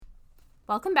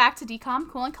Welcome back to DCOM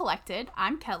Cool and Collected.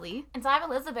 I'm Kelly. And so I'm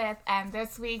Elizabeth, and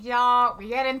this week, y'all, we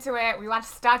get into it. We watch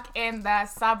Stuck in the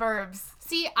Suburbs.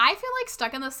 See, I feel like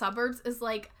Stuck in the Suburbs is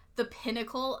like the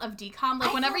pinnacle of DCOM.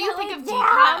 Like, whenever you think of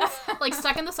DCOM, like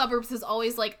Stuck in the Suburbs is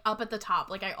always like up at the top.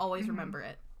 Like, I always remember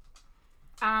it.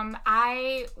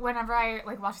 Whenever I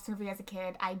watched this movie as a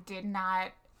kid, I did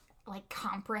not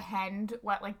comprehend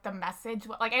what the message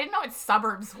was. I didn't know what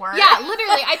suburbs were. Yeah,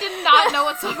 literally, I did not know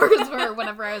what suburbs were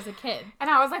whenever I was a kid. And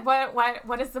I was like,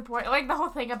 what is the point? The whole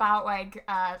thing about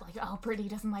oh, Brittany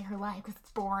doesn't like her life because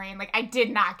it's boring. I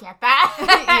did not get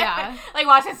that. Yeah.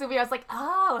 Watching this movie, I was like,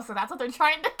 oh, so that's what they're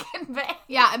trying to convey.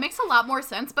 Yeah, it makes a lot more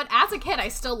sense. But as a kid, I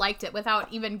still liked it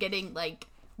without even getting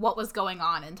what was going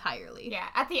on entirely. Yeah,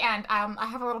 at the end, I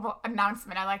have a little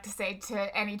announcement I'd like to say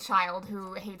to any child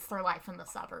who hates their life in the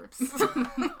suburbs.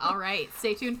 All right,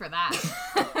 stay tuned for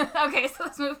that. Okay, so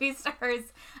this movie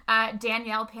stars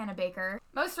Danielle Panabaker.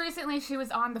 Most recently, she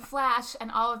was on The Flash and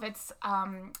all of its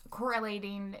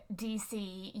correlating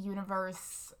DC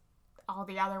universe, all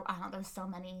the other, I don't know, there's so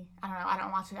many. I don't know, I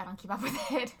don't watch it, I don't keep up with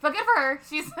it. But good for her,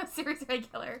 she's a series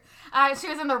regular. She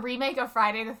was in the remake of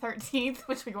Friday the 13th,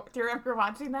 which do you remember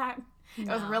watching that?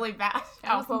 No. It was really bad.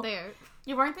 I wasn't there.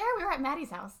 You weren't there? We were at Maddie's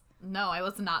house. No, I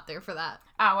was not there for that.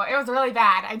 Oh, well, it was really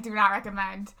bad. I do not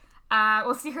recommend.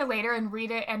 We'll see her later in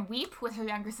Read It and Weep with her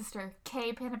younger sister,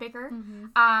 Kay Panabaker.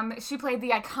 Mm-hmm. She played the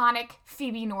iconic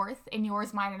Phoebe North in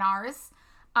Yours, Mine, and Ours.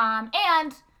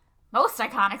 And most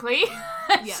iconically,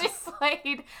 yes. She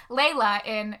played Layla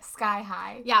in Sky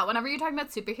High. Yeah, whenever you're talking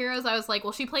about superheroes, I was like,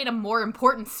 well, she played a more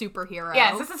important superhero.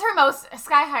 Yes,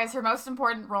 Sky High is her most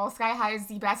important role. Sky High is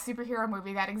the best superhero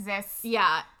movie that exists.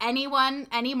 Yeah, any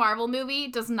Marvel movie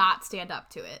does not stand up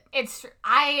to it. It's true.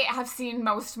 I have seen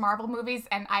most Marvel movies,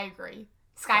 and I agree.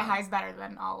 Sky High is better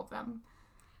than all of them.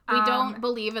 We don't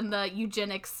believe in the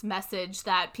eugenics message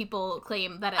that people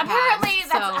claim that it apparently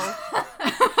has.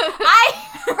 I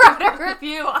wrote a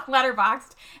review on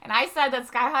Letterboxd, and I said that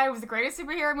Sky High was the greatest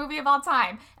superhero movie of all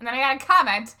time. And then I got a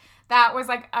comment that was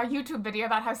a YouTube video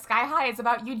about how Sky High is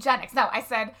about eugenics. No, I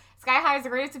said, Sky High is the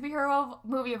greatest superhero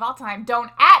movie of all time.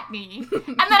 Don't at me. And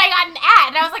then I got an at,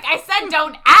 and I was like, I said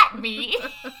don't at me.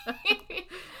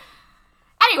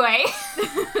 Anyway.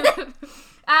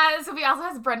 This movie also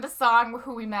has Brenda Song,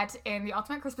 who we met in The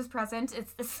Ultimate Christmas Present.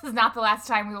 This is not the last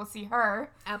time we will see her.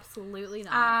 Absolutely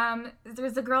not.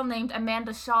 There's a girl named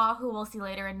Amanda Shaw, who we'll see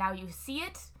later in Now You See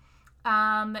It.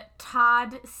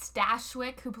 Todd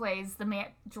Stashwick, who plays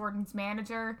Jordan's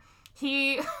manager.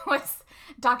 He was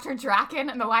Dr. Draken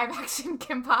in the live-action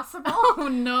Kim Possible. Oh,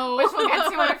 no. Which we'll get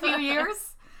to in a few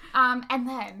years. And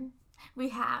then we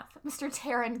have Mr.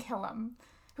 Taran Killam,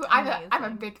 who I'm a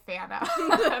big fan of.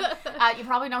 You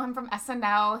probably know him from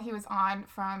SNL. He was on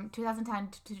from 2010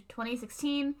 to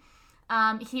 2016.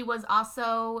 He was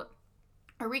also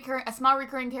a small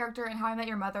recurring character in How I Met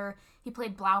Your Mother. He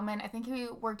played Blauman. I think he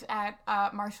worked at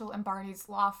Marshall and Barney's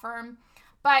law firm.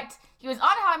 But he was on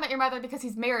How I Met Your Mother because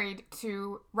he's married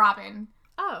to Robin.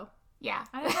 Oh. Yeah.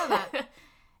 I didn't know that.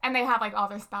 And they have all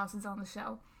their spouses on the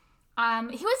show.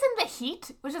 He was in The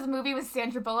Heat, which is a movie with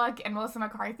Sandra Bullock and Melissa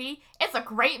McCarthy. It's a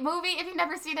great movie if you've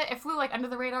never seen it. It flew under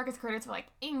the radar because critics were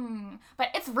but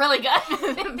it's really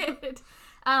good.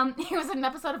 He was in an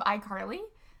episode of iCarly,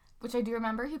 which I do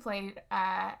remember. He played,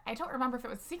 I don't remember if it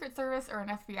was Secret Service or an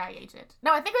FBI agent.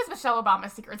 No, I think it was Michelle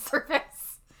Obama's Secret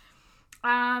Service.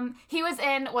 He was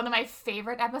in one of my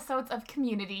favorite episodes of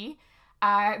Community,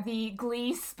 the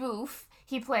Glee spoof.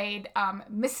 He played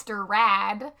Mr.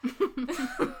 Rad.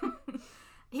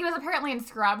 He was apparently in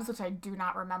Scrubs, which I do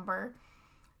not remember.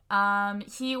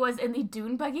 He was in the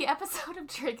Dune Buggy episode of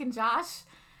Drake and Josh.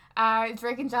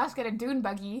 Drake and Josh get a dune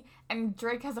buggy, and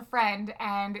Drake has a friend,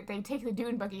 and they take the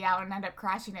dune buggy out and end up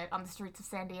crashing it on the streets of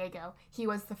San Diego. He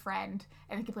was the friend.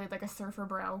 I think he played a surfer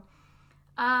bro.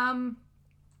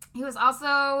 He was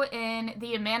also in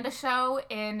The Amanda Show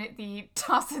in the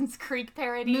Dawson's Creek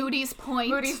parody. Moody's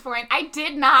Point. I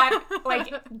did not,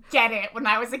 get it when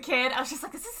I was a kid. I was just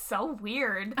this is so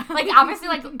weird. Obviously,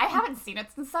 I haven't seen it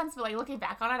since, but, looking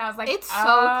back on it, I was like, it's so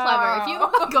clever. If you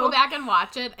go back and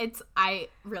watch it, I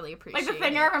really appreciate it. The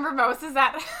thing I remember most is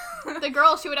that the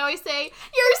girl, she would always say,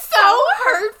 "You're so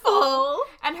hurtful."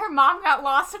 And her mom got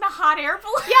lost in a hot air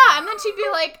balloon. Yeah, and then she'd be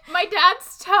like, "My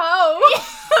dad's toe."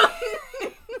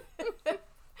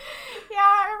 Yeah,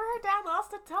 I remember her dad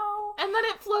lost a toe. And then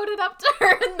it floated up to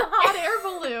her in the hot air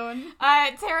balloon.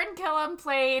 Taran Killam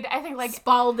played, I think,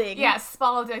 Spalding. Yeah,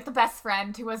 Spalding, the best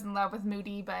friend who was in love with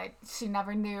Moody, but she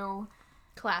never knew.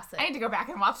 Classic. I need to go back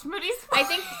and watch Moody's. I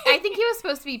think he was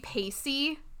supposed to be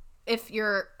Pacey, if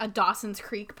you're a Dawson's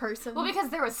Creek person. Well, because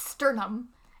there was Sternum,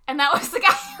 And that was the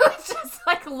guy who would just,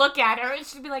 like, look at her, and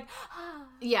she'd be like, ah.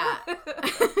 Yeah.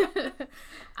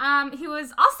 He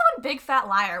was also in Big Fat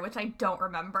Liar, which I don't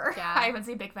remember. Yeah. I haven't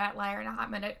seen Big Fat Liar in a hot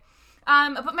minute.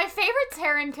 But my favorite's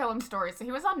Taran Killam story. So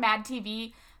he was on Mad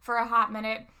TV for a hot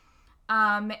minute.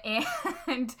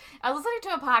 And I was listening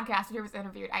to a podcast where he was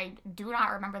interviewed. I do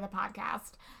not remember the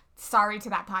podcast. Sorry to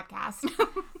that podcast.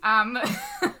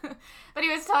 But he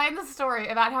was telling the story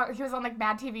about how he was on, like,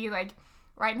 Mad TV, like,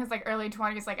 right in his, like, early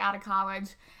 20s, like, out of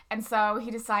college. And so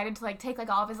he decided to, like, take, like,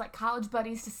 all of his, like, college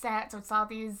buddies to set. So it's all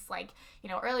these, like, you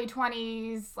know, early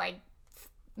 20s, like,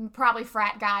 probably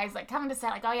frat guys, like, coming to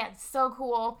set, like, oh, yeah, it's so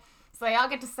cool. So they all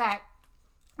get to set,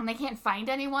 and they can't find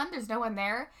anyone. There's no one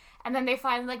there. And then they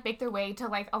finally, like, make their way to,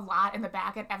 like, a lot in the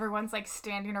back, and everyone's, like,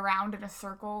 standing around in a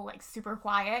circle, like, super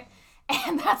quiet.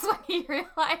 And that's when he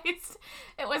realized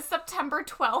it was September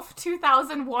 12th,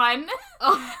 2001.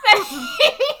 Oh. That he,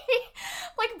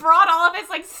 like, brought all of his,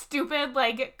 like, stupid,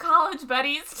 like, college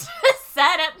buddies to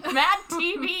set at Mad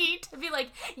TV to be like,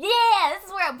 yeah, this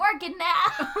is where I'm working now.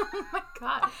 Oh, my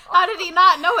God. How did he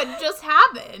not know it just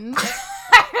happened?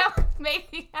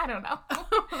 I don't know.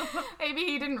 Maybe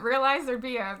he didn't realize there'd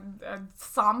be a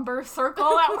somber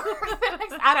circle at work.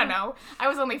 I don't know. I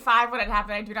was only 5 when it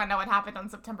happened. I do not know what happened on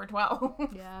September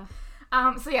 12th. Yeah.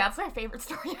 So yeah, that's my favorite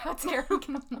story about Taran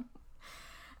Killam.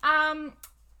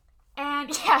 And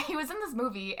yeah, he was in this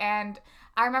movie, and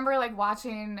I remember, like,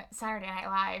 watching Saturday Night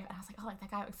Live, and I was like, oh, like, that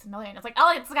guy looks familiar. And it's like,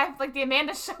 oh, it's the guy, like, the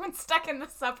Amanda Show and Stuck in the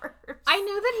Suburbs. I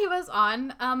knew that he was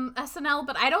on SNL,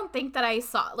 but I don't think that I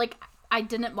saw, like, I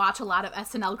didn't watch a lot of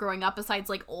SNL growing up besides,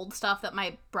 like, old stuff that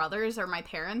my brothers or my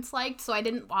parents liked, so I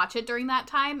didn't watch it during that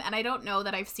time, and I don't know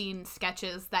that I've seen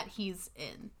sketches that he's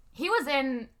in. He was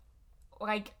in,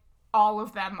 like, all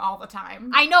of them all the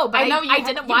time. I know, but I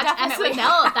didn't watch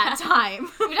SNL at that time.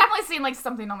 You've definitely seen, like,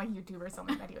 something on, like, YouTube or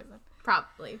something that he was in.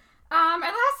 Probably. And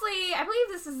lastly, I believe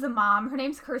this is the mom. Her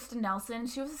name's Kirsten Nelson.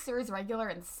 She was a series regular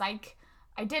in Psych.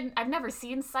 I've never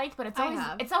seen Psych, but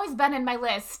it's always been in my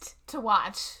list to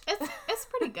watch. It's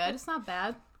pretty good. It's not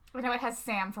bad. I know it has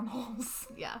Sam from Holes.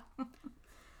 Yeah.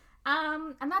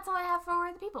 And that's all I have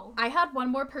for the people. I had one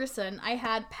more person. I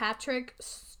had Patrick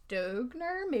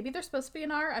Stogner. Maybe they're supposed to be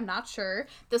an R. I'm not sure.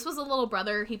 This was a little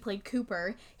brother. He played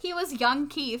Cooper. He was young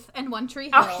Keith in One Tree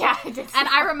Hill. Oh, yeah, I did. And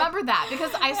I remember that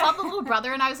because I saw the little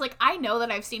brother and I was like, I know that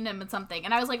I've seen him in something.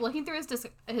 And I was like looking through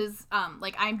his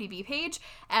like IMDb page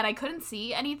and I couldn't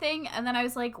see anything. And then I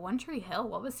was like, One Tree Hill,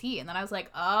 what was he? And then I was like,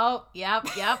 oh, yep,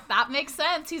 that makes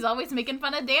sense. He's always making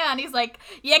fun of Dan. He's like,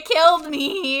 you killed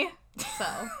me. So...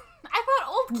 I thought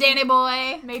old Keith Danny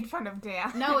boy made fun of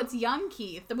Dan. No, it's young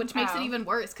Keith, which makes it even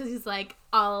worse because he's like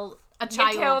a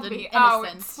child and innocent. Oh,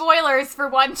 spoilers for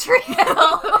One Tree Hill.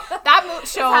 That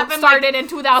show started in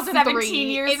 2003. 17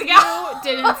 years if ago. you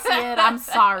didn't see it, I'm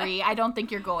sorry. I don't think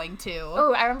you're going to.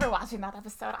 Oh, I remember watching that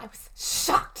episode. I was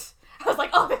shocked. I was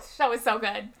like, oh, this show is so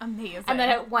good. Amazing. And then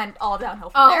it went all downhill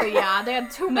from there. Oh, yeah. They had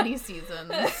too many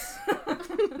seasons.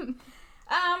 Okay,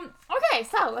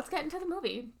 so let's get into the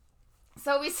movie.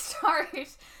 So we start,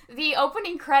 the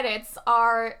opening credits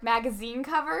are magazine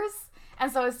covers,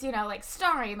 and so it's, you know, like,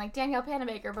 starring, like, Danielle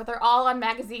Panabaker, but they're all on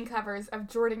magazine covers of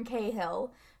Jordan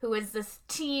Cahill, who is this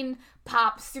teen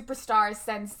pop superstar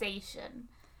sensation.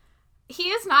 He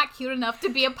is not cute enough to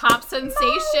be a pop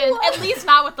sensation, No! at least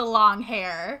not with the long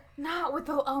hair. Not with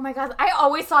the, oh my god, I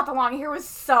always thought the long hair was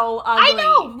so ugly. I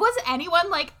know, was anyone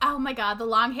like, oh my god, the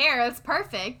long hair, it's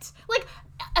perfect. Like,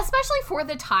 especially for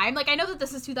the time, like, I know that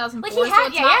this is 2004, like so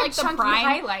it's not, like, the prime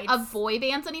highlights of boy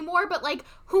bands anymore, but, like,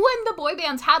 who in the boy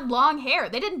bands had long hair?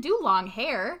 They didn't do long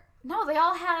hair. No, they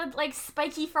all had, like,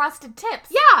 spiky frosted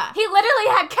tips. Yeah. He literally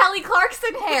had Kelly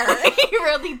Clarkson hair. He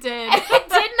really did. And it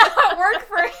did not work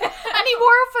for him. And he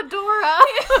wore a fedora.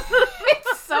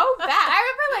 It's so bad. I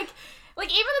remember, like,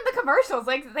 even in the commercials,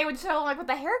 like, they would show him, like, with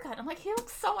the haircut. I'm like, he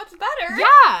looks so much better.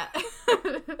 Yeah.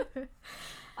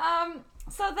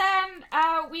 So then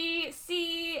we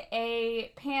see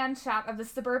a pan shot of the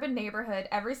suburban neighborhood.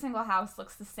 Every single house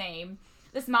looks the same.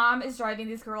 This mom is driving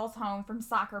these girls home from a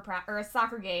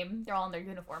soccer game. They're all in their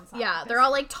uniforms. Yeah, they're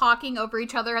all, like, talking over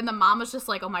each other, and the mom was just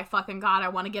like, oh my fucking god, I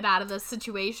want to get out of this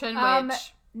situation,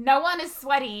 which... No one is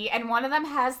sweaty, and one of them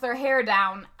has their hair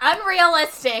down.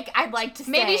 Unrealistic, I'd like to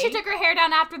say. Maybe she took her hair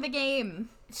down after the game.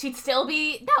 She'd still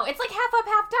be... No, it's, like, half up,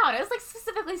 half down. It was, like,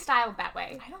 specifically styled that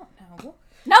way. I don't know.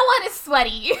 No one is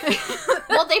sweaty.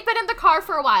 Well, they've been in the car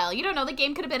for a while. You don't know, the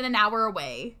game could have been an hour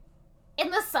away.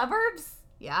 In the suburbs?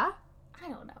 Yeah? I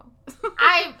don't know.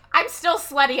 I'm still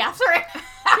sweaty after an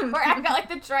hour. I've got, like,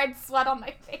 the dried sweat on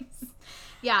my face.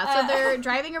 Yeah, so they're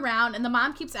driving around, and the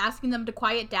mom keeps asking them to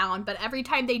quiet down, but every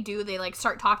time they do, they, like,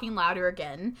 start talking louder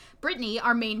again. Brittany,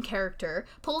 our main character,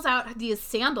 pulls out these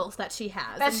sandals that she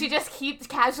has. That she just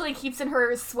casually keeps in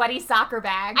her sweaty soccer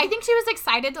bag. I think she was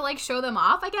excited to, like, show them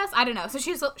off, I guess. I don't know. So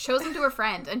she shows them to her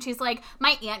friend, and she's like,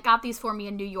 my aunt got these for me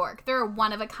in New York. They're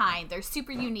one of a kind. They're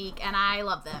super unique, and I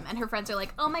love them. And her friends are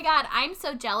like, oh my god, I'm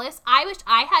so jealous. I wish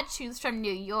I had shoes from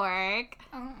New York.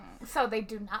 So they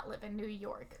do not live in New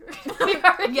York.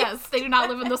 Yes, they do not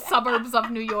live in the suburbs of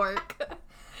New York.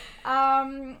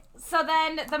 So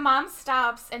then the mom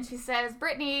stops and she says,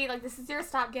 Brittany, like, this is your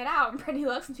stop, get out. And Brittany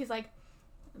looks and she's like,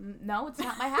 no, it's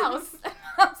not my house. And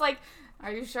I was like,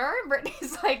 are you sure? And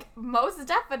Brittany's like, most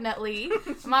definitely.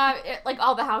 Mom, like,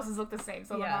 all the houses look the same,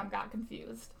 so the mom got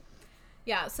confused.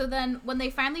 Yeah, so then when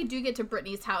they finally do get to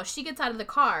Brittany's house, she gets out of the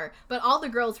car, but all the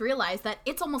girls realize that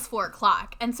it's almost 4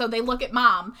 o'clock. And so they look at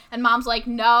Mom, and Mom's like,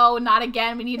 no, not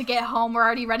again. We need to get home. We're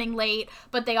already running late.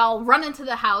 But they all run into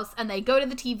the house, and they go to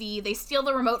the TV. They steal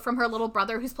the remote from her little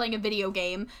brother who's playing a video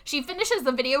game. She finishes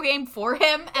the video game for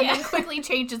him, and then quickly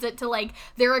changes it to, like,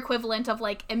 their equivalent of,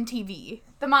 like, MTV.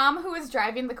 The mom who is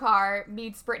driving the car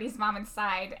meets Brittany's mom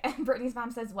inside, and Brittany's mom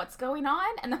says, what's going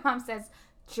on? And the mom says,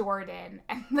 Jordan.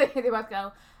 And they both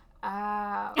go,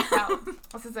 no,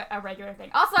 this is a regular thing.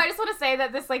 Also, I just want to say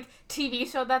that this, like,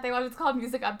 TV show that they watch, it's called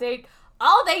Music Update.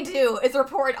 All they do is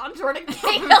report on Jordan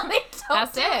Cahill. They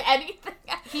don't do anything.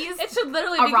 It should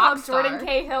literally be called Jordan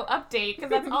Cahill Update, because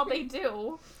that's all they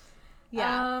do.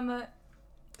 Yeah.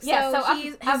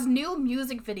 His new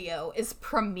music video is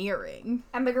premiering.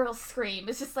 And the girls scream.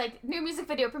 It's just like, new music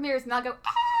video premieres, and they'll go,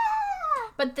 ah!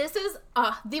 But this is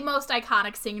the most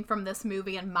iconic scene from this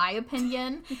movie, in my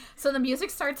opinion. So the music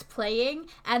starts playing,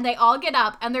 and they all get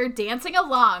up, and they're dancing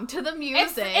along to the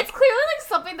music. It's clearly like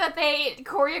something that they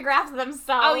choreographed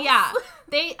themselves. Oh, yeah.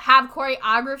 They have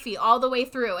choreography all the way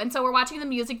through. And so we're watching the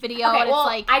music video, and it's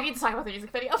like... I need to talk about the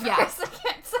music video for a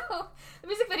second. So the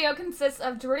music video consists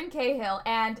of Jordan Cahill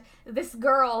and this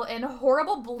girl in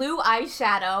horrible blue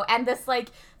eyeshadow and this, like,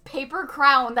 paper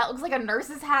crown that looks like a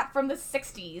nurse's hat from the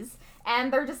 60s.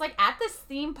 And they're just, like, at this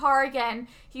theme park, and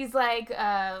he's like,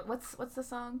 what's the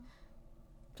song?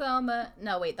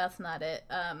 No, wait, that's not it.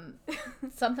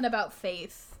 Something about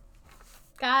faith.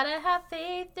 Gotta have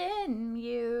faith in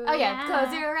you. Oh, yeah.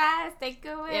 Close your eyes, take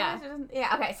away.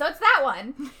 Yeah, okay, so it's that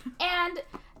one. And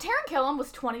Taran Killam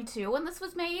was 22 when this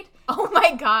was made. Oh,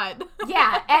 my God.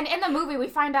 Yeah, and in the movie, we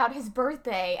find out his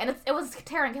birthday, and it was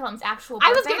Taran Killam's actual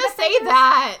birthday. I was gonna say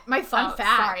that. My fun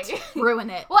fact. Sorry.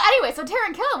 Ruin it. Well, anyway, so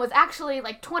Taran Killam was actually,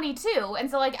 like, 22, and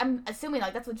so, like, I'm assuming,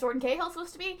 like, that's what Jordan Cahill's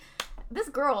supposed to be. This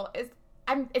girl is...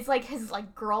 it's like his,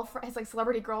 like, girlfriend, his, like,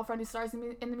 celebrity girlfriend who stars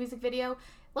in the music video.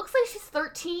 Looks like she's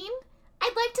 13,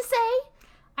 I'd like to say.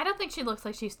 I don't think she looks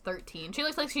like she's 13. She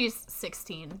looks like she's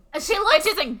 16. She looks...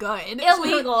 Which isn't good.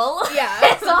 Illegal. Yeah.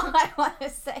 That's all I want to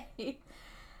say.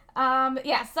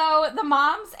 So the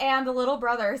moms and the little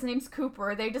brother, his name's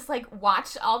Cooper, they just, like,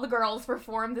 watch all the girls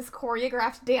perform this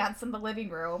choreographed dance in the living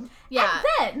room. Yeah.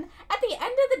 And then, at the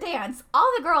end of the dance, all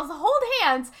the girls hold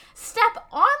hands, step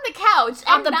on the couch.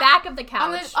 On the back of the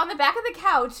couch. On the back of the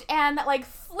couch, and, like,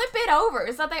 flip it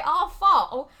over so they all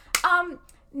fall.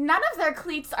 None of their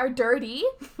cleats are dirty.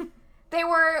 They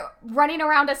were running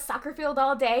around a soccer field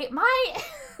all day.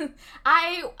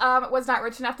 I was not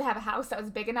rich enough to have a house that was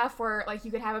big enough where, like,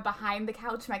 you could have it behind the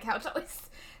couch. My couch always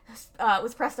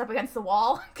was pressed up against the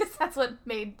wall because that's what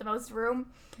made the most room.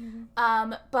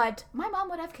 Mm-hmm. But my mom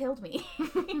would have killed me.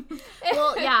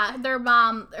 Well, yeah, her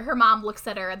mom looks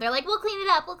at her and they're like, we'll clean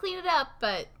it up.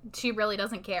 But she really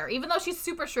doesn't care. Even though she's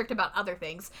super strict about other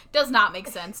things. Does not make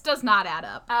sense. Does not add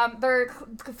up. Their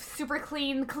super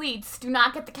clean cleats do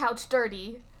not get the couch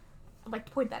dirty. I'd like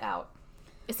to point that out.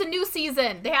 It's a new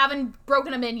season. They haven't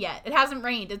broken them in yet. It hasn't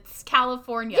rained. It's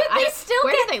California. Yeah,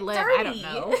 where do they live? Dirty. I don't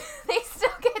know. They still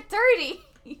get dirty.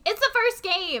 It's the first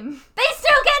game. They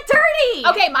still get dirty.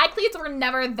 Okay, my cleats were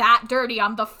never that dirty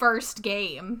on the first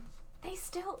game.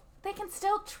 They can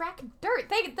still track dirt.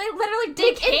 They literally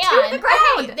dig into the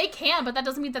ground. Okay, they can, but that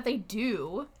doesn't mean that they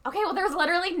do. Okay, well, there's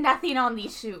literally nothing on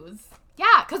these shoes.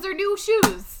 Yeah, because they're new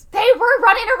shoes. They were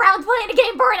running around playing a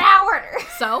game for an hour.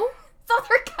 So? So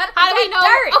they're gonna How do we know?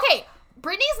 dirt. Okay,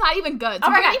 Brittany's not even good. So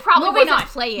oh Brittany probably wasn't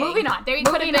playing. Moving on. They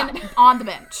could have been on the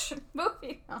bench.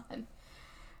 Moving on.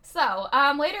 So,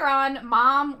 later on,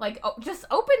 Mom, like, just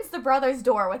opens the brother's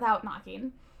door without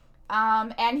knocking.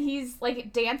 And he's,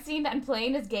 like, dancing and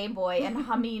playing his Game Boy and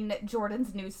humming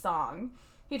Jordan's new song.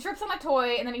 He trips on a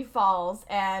toy, and then he falls,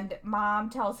 and Mom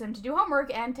tells him to do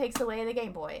homework and takes away the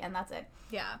Game Boy, and that's it.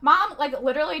 Yeah. Mom, like,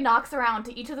 literally knocks around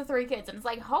to each of the 3 kids, and it's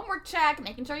like, homework check,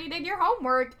 making sure you did your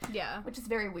homework. Yeah. Which is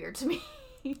very weird to me.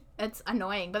 It's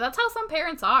annoying, but that's how some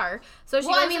parents are. So she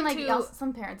Well, goes I mean, like, into... also,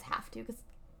 some parents have to, because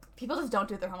people just don't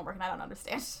do their homework, and I don't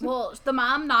understand. Well, the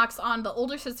mom knocks on the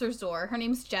older sister's door. Her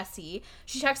name's Jessie.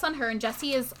 She checks on her, and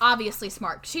Jessie is obviously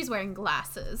smart. She's wearing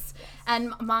glasses. Yes.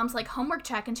 And Mom's like, homework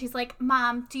check. And she's like,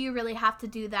 Mom, do you really have to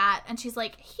do that? And she's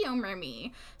like, humor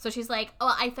me. So she's like,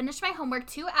 oh, I finished my homework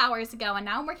 2 hours ago, and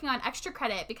now I'm working on extra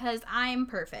credit because I'm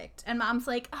perfect. And Mom's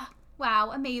like, oh,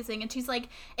 wow, amazing. And she's like,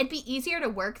 it'd be easier to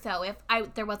work, though, if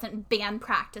there wasn't band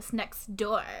practice next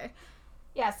door.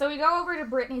 Yeah, so we go over to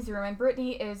Brittany's room, and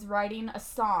Brittany is writing a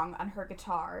song on her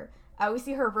guitar. We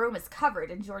see her room is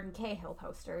covered in Jordan Cahill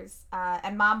posters,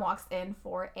 and Mom walks in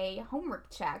for a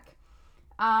homework check.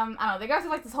 I don't know, they go through,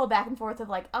 like, this whole back and forth of,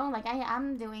 like, oh, like, I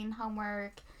am doing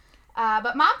homework.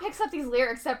 But Mom picks up these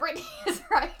lyrics that Brittany is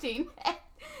writing, and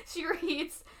she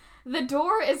reads, the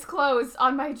door is closed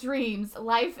on my dreams.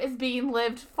 Life is being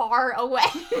lived far away.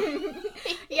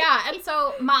 Yeah, and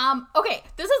so Mom... Okay,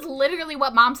 this is literally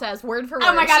what Mom says, word for word.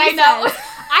 Oh my God, she I know. Says,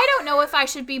 I don't know if I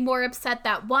should be more upset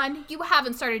that 1, you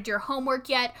haven't started your homework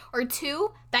yet, or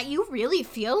 2, that you really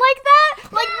feel like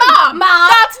that? Like, Mom,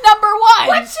 that's number 1.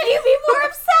 What should you be more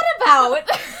upset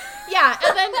about? Yeah,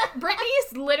 and then Brittany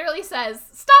literally says,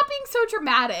 stop being so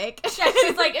dramatic.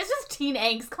 She's like, it's just teen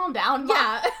angst. Calm down, Mom.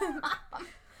 Yeah.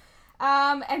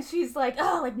 And she's like,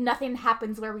 oh, like, nothing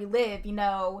happens where we live, you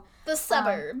know. The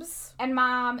suburbs. And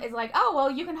Mom is like, oh,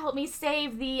 well, you can help me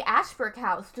save the Ashbrook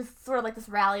house. Just sort of like this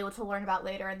rally, which we'll learn about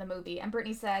later in the movie. And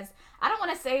Brittany says, I don't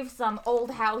want to save some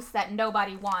old house that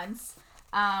nobody wants.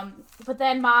 But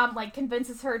then Mom, like,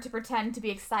 convinces her to pretend to be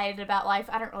excited about life.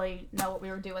 I don't really know what we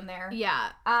were doing there. Yeah.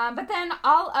 But then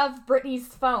all of Brittany's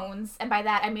phones, and by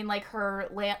that I mean, like, her,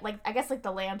 I guess, like,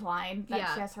 the landline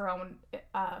that she has her own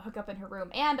hookup in her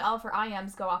room, and all of her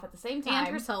IMs go off at the same time. And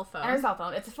her cell phone. And her cell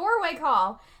phone. It's a 4-way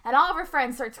call, and all of her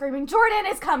friends start screaming, Jordan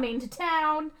is coming to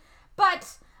town!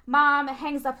 But Mom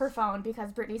hangs up her phone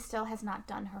because Brittany still has not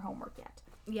done her homework yet.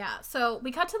 Yeah, so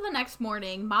we cut to the next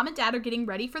morning. Mom and Dad are getting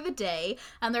ready for the day,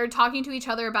 and they're talking to each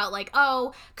other about, like,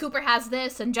 oh, Cooper has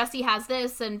this, and Jessie has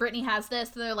this, and Brittany has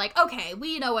this, and they're like, okay,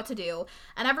 we know what to do.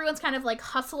 And everyone's kind of, like,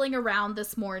 hustling around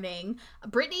this morning.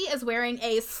 Brittany is wearing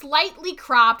a slightly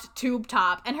cropped tube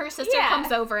top, and her sister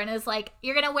comes over and is like,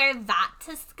 you're gonna wear that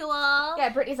to school? Yeah,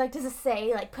 Brittany's like, does it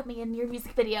say, like, put me in your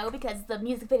music video, because the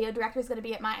music video director's gonna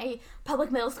be at my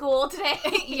public middle school today?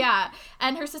 Yeah,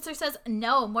 and her sister says,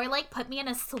 no, more like, put me in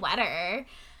a sweater.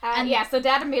 And yeah, so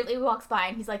Dad immediately walks by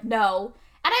and he's like, no.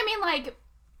 And I mean,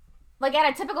 like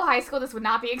at a typical high school, this would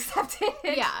not be accepted.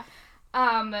 Yeah.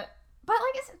 But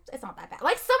like, it's not that bad.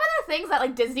 Like, some of the things that,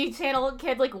 like, Disney Channel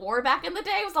kid, like, wore back in the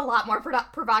day was a lot more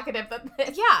provocative than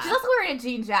this. Yeah. She's also wearing a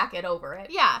jean jacket over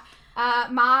it. Yeah.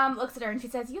 Mom looks at her and she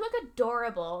says, you look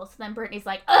adorable. So then Brittany's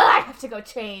like, ugh, I have to go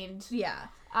change. Yeah.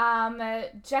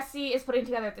 Jessie is putting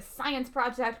together the science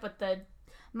project, but the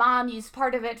Mom used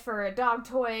part of it for a dog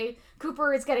toy.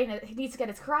 Cooper is he needs to get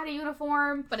his karate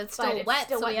uniform. But it's still wet,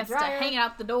 so he has to hang it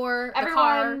out the door, the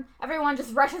car. Everyone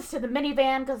just rushes to the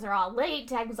minivan because they're all late.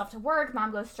 Dad goes off to work.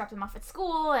 Mom goes to drop them off at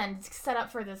school and set up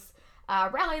for this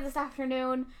rally this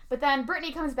afternoon. But then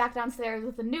Brittany comes back downstairs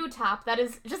with a new top that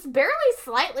is just barely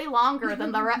slightly longer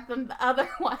than the other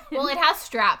one. Well, it has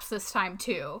straps this time,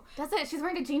 too. Does it? She's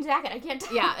wearing a jean jacket. I can't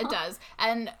tell. Yeah, it does.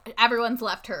 And everyone's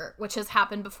left her, which has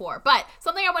happened before. But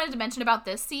something I wanted to mention about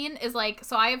this scene is, like,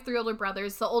 so I have 3 older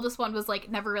brothers. The oldest one was,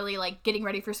 like, never really, like, getting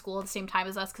ready for school at the same time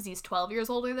as us because he's 12 years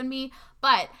older than me.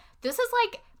 But this is,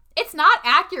 like, it's not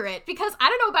accurate because I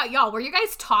don't know about y'all. Were you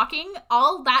guys talking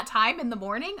all that time in the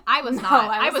morning? I was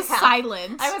not. I was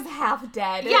silent. I was half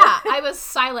dead. Yeah, I was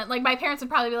silent. Like, my parents would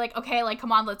probably be like, okay, like,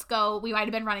 come on, let's go. We might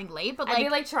have been running late, but, like, I'd be,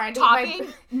 like, trying to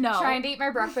eat my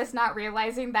breakfast, not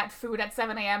realizing that food at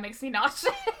 7 a.m. makes me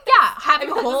nauseous. Yeah, having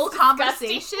whole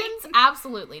conversations?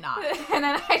 Absolutely not. And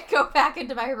then I'd go back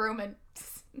into my room and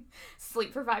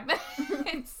sleep for 5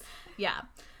 minutes. Yeah.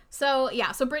 So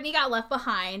Brittany got left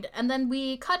behind, and then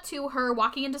we cut to her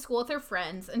walking into school with her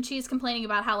friends, and she's complaining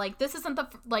about how, like, this isn't the,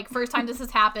 first time this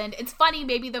has happened. It's funny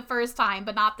maybe the first time,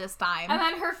 but not this time. And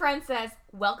then her friend says,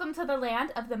 welcome to the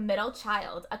land of the middle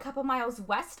child, a couple miles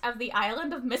west of the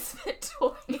island of misfit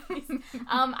toys.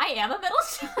 I am a middle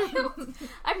child.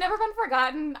 I've never been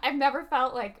forgotten. I've never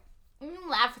felt, like,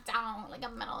 left out like a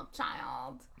middle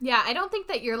child. Yeah, I don't think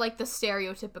that you're, like, the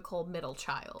stereotypical middle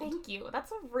child. Thank you.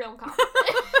 That's a real compliment.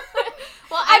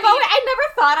 Well, I never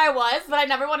thought I was, but I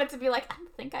never wanted to be like, I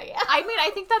don't think I am. I mean, I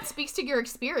think that speaks to your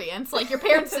experience. Like, your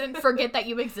parents didn't forget that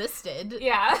you existed.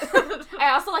 Yeah.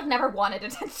 I also, like, never wanted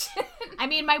attention. I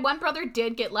mean, my one brother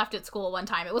did get left at school one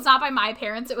time. It was not by my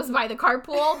parents, it was by the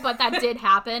carpool, but that did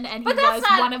happen, and he was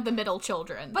one of the middle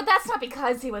children. But that's not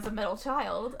because he was a middle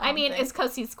child. I mean, it's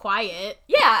because he's quiet.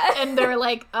 Yeah. And they're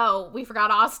like, oh, we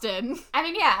forgot Austin. I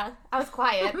mean, yeah, I was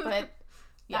quiet, but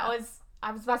yeah.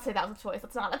 I was about to say that was a choice.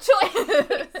 That's not a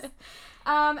choice.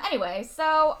 Anyway,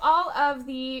 so all of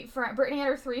the Brittany and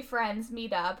her 3 friends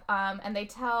meet up, and they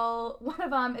tell one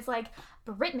of them, it's like,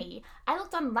 Brittany, I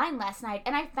looked online last night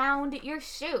and I found your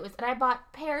shoes and I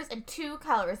bought pairs in 2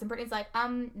 colors. And Brittany's like,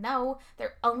 no,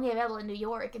 they're only available in New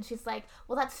York. And she's like,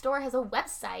 well, that store has a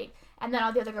website. And then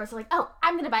all the other girls are like, oh,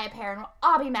 I'm going to buy a pair and we'll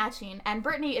all be matching. And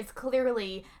Brittany is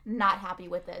clearly not happy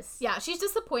with this. Yeah, she's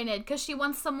disappointed because she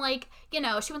wants some, like, she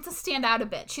wants to stand out a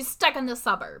bit. She's stuck in the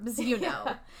suburbs, you know.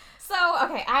 Yeah. So,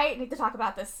 okay, I need to talk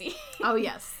about this scene. Oh,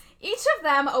 yes. Each of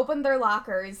them opened their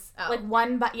lockers, like,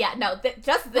 one by... Yeah, no,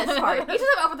 just this part. Each of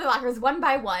them opened their lockers one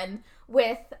by one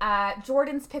with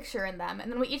Jordan's picture in them.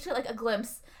 And then we each get, like, a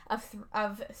glimpse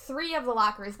of 3 of the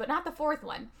lockers, but not the 4th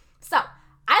one. So,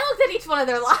 I looked at each one of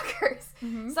their lockers.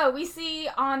 Mm-hmm. So, we see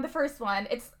on the first one,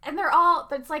 it's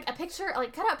like a picture,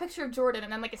 like, cut out picture of Jordan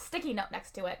and then, like, a sticky note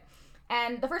next to it.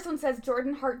 And the first one says,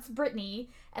 Jordan hearts Brittany.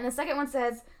 And the second one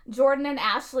says, Jordan and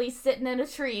Ashley sitting in a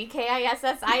tree,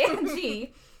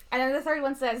 Kissing. And then the third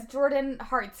one says, Jordan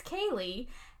hearts Kaylee.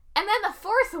 And then the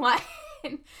 4th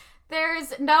one,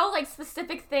 there's no, like,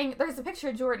 specific thing. There's a picture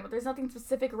of Jordan, but there's nothing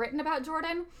specific written about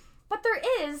Jordan. But there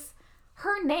is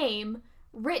her name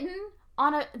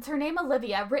it's her name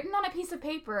Olivia, written on a piece of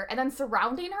paper. And then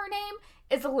surrounding her name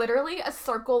is literally a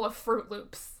circle of Fruit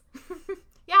Loops.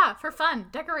 Yeah, for fun.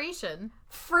 Decoration.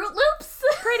 Fruit Loops?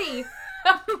 Pretty.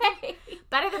 Okay.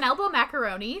 Better than elbow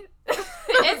macaroni. Is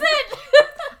it?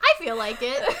 I feel like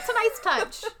it. It's a nice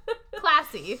touch.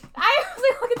 Classy. I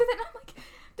was looking at that and I'm like,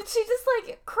 did she just,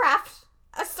 like, craft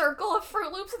a circle of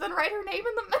Fruit Loops and then write her name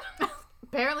in the middle?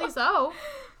 Apparently so.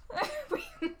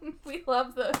 we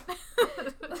love the...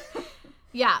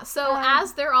 Yeah, so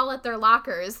as they're all at their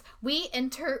lockers, we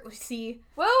see...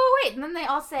 Wait. And then they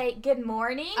all say, good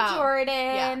morning, Jordan,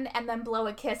 yeah. And then blow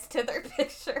a kiss to their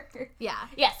picture. Yeah.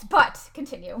 Yes, but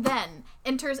continue. Then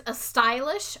enters a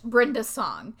stylish Brenda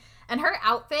Song, and her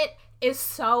outfit is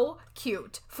so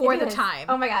cute for the time.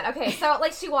 Oh my god, okay, so,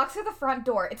 like, she walks through the front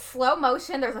door, it's slow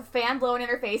motion, there's a fan blowing in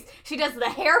her face, she does the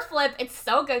hair flip, it's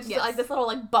so good, she's like this little,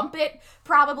 like, bump it,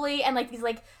 probably, and, like, these,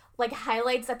 like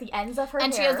highlights at the ends of her hair.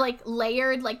 And she has, like,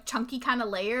 layered, like, chunky kind of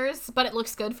layers, but it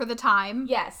looks good for the time.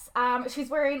 Yes. She's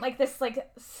wearing, like, this,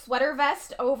 like, sweater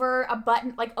vest over a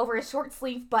button, like, over a short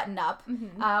sleeve button up,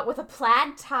 with a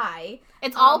plaid tie.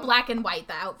 It's all black and white,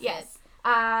 the outfit. Yes.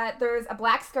 There's a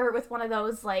black skirt with one of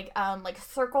those, like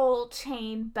circle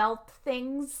chain belt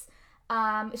things.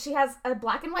 She has a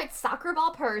black and white soccer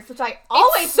ball purse, which I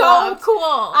always loved. So cool.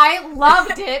 I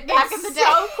loved it back in the day.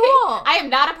 So cool. I am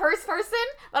not a purse person,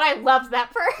 but I loved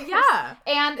that purse. Yeah.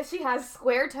 And she has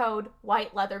square-toed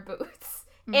white leather boots.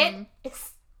 Mm-hmm.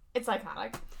 It's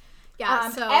iconic. Yeah,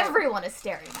 so everyone is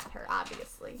staring at her,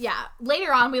 obviously. Yeah.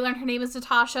 Later on, we learn her name is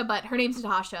Natasha, but her name's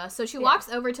Natasha. So she walks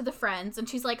over to the friends, and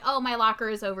she's like, oh, my locker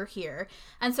is over here.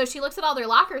 And so she looks at all their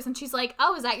lockers, and she's like,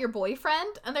 oh, is that your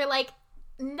boyfriend? And they're like,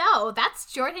 no, that's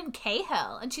Jordan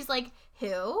Cahill. And she's like,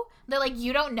 who? They're like,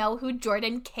 you don't know who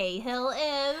Jordan Cahill is?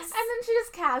 And then she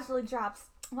just casually drops,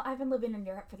 well, I've been living in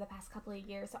Europe for the past couple of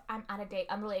years, so I'm out of date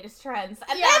on the latest trends.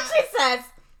 And then she says,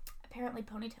 apparently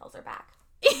ponytails are back.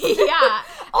 Yeah.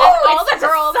 All the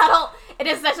girls. It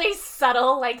is such a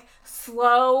subtle, like,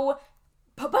 slow,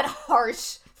 but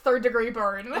harsh 3rd-degree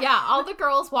burn. Yeah, all the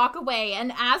girls walk away,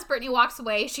 and as Brittany walks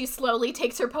away, she slowly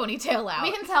takes her ponytail out.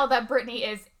 We can tell that Brittany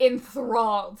is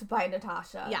enthralled by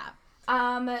Natasha. Yeah.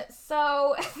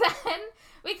 So then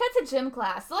we cut to gym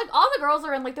class. So, like, all the girls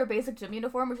are in, like, their basic gym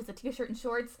uniform, which is a t-shirt and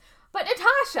shorts. But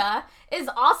Natasha is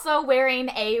also wearing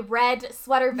a red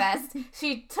sweater vest.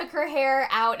 She took her hair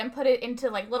out and put it into,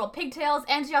 like, little pigtails,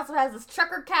 and she also has this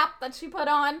trucker cap that she put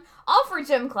on, all for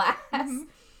gym class.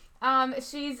 Mm-hmm.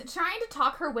 She's trying to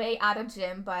talk her way out of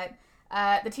gym, but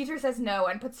the teacher says no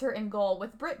and puts her in goal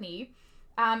with Brittany.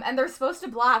 And they're supposed to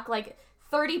block, like,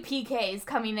 30 PKs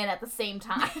coming in at the same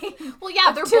time. Well,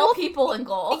 yeah, they're 2 people in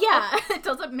goal. Yeah, it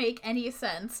doesn't make any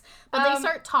sense. But they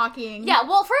start talking. Yeah,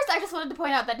 well, first I just wanted to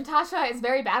point out that Natasha is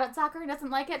very bad at soccer and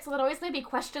doesn't like it, so that always made me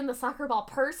question the soccer ball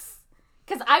purse.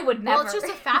 Because I would never. Well, it's just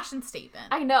a fashion statement.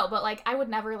 I know, but, like, I would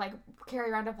never, like,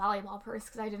 carry around a volleyball purse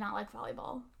because I did not like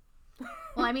volleyball.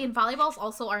 Well, I mean, volleyballs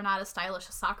also are not as stylish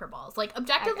as soccer balls. Like,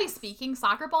 objectively speaking,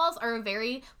 soccer balls are a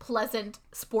very pleasant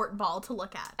sport ball to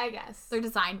look at. I guess. They're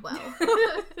designed well.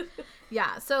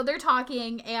 Yeah, so they're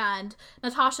talking, and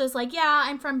Natasha's like, yeah,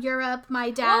 I'm from Europe. My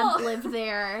dad lived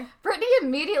there. Brittany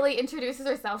immediately introduces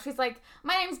herself. She's like,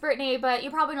 my name's Brittany, but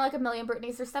you probably know like a million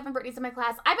Brittany's. There's 7 Brittany's in my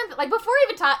class. I've been, like, before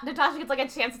even Natasha gets like a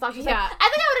chance to talk, she's like, I think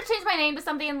I would have changed my name to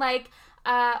something like,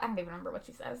 I don't even remember what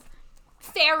she says.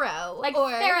 Pharaoh. Like,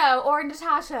 Pharaoh or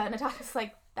Natasha. Natasha's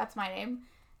like, that's my name.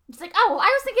 She's like, oh, well, I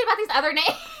was thinking about these other names.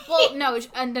 Well, no,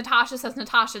 and Natasha says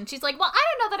Natasha, and she's like, well, I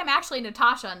don't know that I'm actually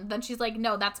Natasha, and then she's like,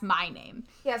 no, that's my name.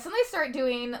 Yeah, so they start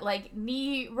doing, like,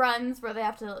 knee runs where they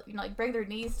have to, you know, like, bring their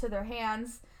knees to their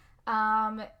hands,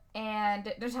 and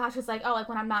Natasha's like, oh, like,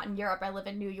 when I'm not in Europe, I live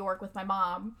in New York with my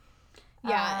mom.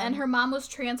 Yeah, and her mom was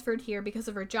transferred here because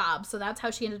of her job, so that's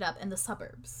how she ended up in the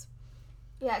suburbs.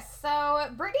 Yeah, so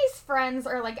Brittany's friends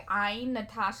are, like, eyeing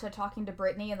Natasha talking to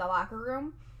Brittany in the locker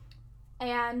room.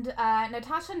 And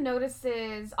Natasha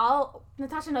notices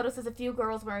a few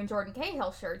girls wearing Jordan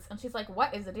Cahill shirts, and she's like,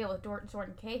 what is the deal with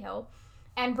Jordan Cahill?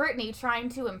 And Brittany, trying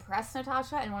to impress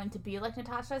Natasha and wanting to be like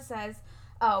Natasha, says,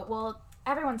 oh, well,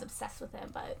 everyone's obsessed with him,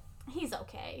 but he's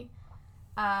okay.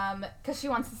 Because she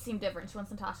wants to seem different. She wants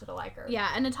Natasha to like her. Yeah,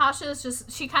 and Natasha's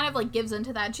just, she kind of, like, gives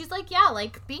into that, and she's like, yeah,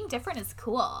 like, being different is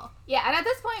cool. Yeah, and at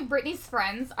this point, Brittany's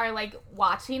friends are, like,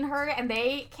 watching her, and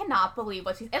they cannot believe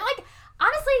what she's, and, like,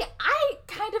 honestly, I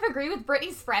kind of agree with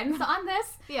Brittany's friends on this.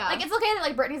 Yeah. Like, it's okay that,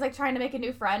 like, Brittany's, like, trying to make a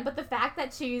new friend, but the fact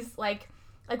that she's, like,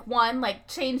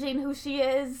 changing who she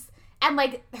is, and,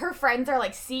 like, her friends are,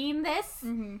 like, seeing this,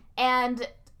 and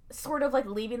sort of, like,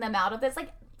 leaving them out of this,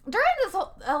 like, during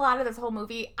a lot of this whole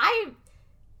movie, I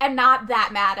am not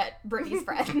that mad at Brittany's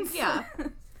friends. Yeah.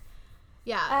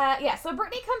 Yeah, so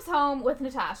Brittany comes home with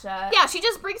Natasha. Yeah, she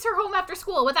just brings her home after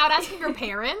school without asking her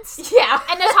parents. Yeah.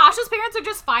 And Natasha's parents are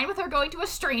just fine with her going to a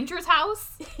stranger's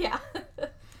house. Yeah.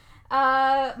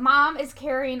 Mom is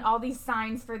carrying all these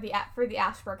signs for the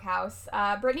Ashbrook house.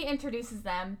 Brittany introduces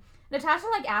them. Natasha,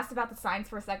 like, asked about the signs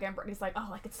for a second. Brittany's like, oh,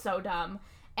 like, it's so dumb.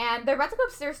 And they're about to go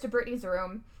upstairs to Brittany's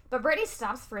room, but Brittany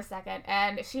stops for a second,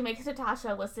 and she makes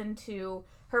Natasha listen to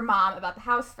her mom about the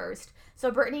house first,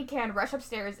 so Brittany can rush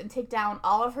upstairs and take down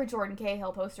all of her Jordan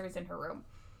Cahill posters in her room.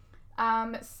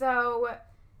 So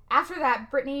after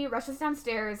that, Brittany rushes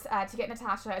downstairs to get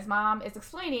Natasha. As Mom is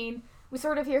explaining, we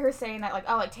sort of hear her saying that, like,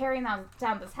 oh, like, tearing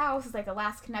down this house is, like, the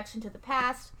last connection to the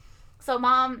past. So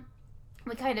Mom,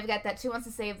 we kind of get that she wants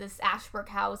to save this Ashbrook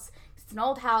house. It's an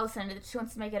old house, and she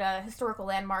wants to make it a historical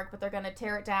landmark, but they're going to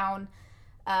tear it down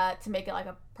to make it like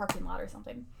a parking lot or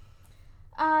something.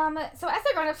 So as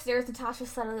they're going upstairs, Natasha's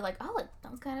suddenly like, oh, it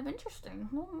sounds kind of interesting.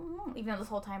 Even though this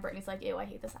whole time Brittany's like, ew, I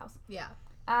hate this house. Yeah.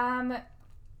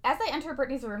 As they enter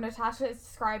Brittany's room, Natasha is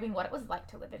describing what it was like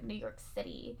to live in New York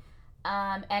City.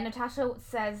 And Natasha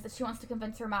says that she wants to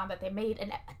convince her mom that they made a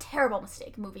terrible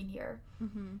mistake moving here.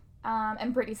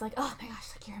 And Brittany's like, oh my gosh,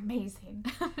 like, you're amazing.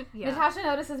 Yeah. Natasha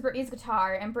notices Brittany's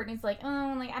guitar, and Brittany's like,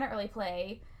 oh, like, I don't really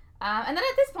play. And then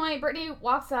at this point, Brittany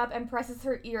walks up and presses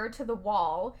her ear to the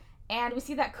wall, and we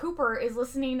see that Cooper is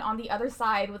listening on the other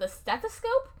side with a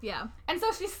stethoscope. Yeah. And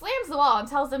so she slams the wall and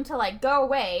tells him to, like, go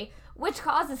away, which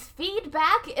causes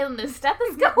feedback in the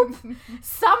stethoscope.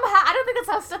 Somehow, I don't think that's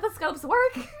how stethoscopes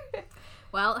work.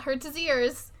 Well, it hurts his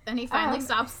ears, and he finally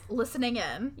stops listening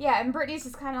in. Yeah, and Brittany's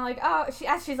just kind of like, oh,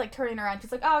 as she's, like, turning around,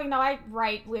 she's like, oh, you know, I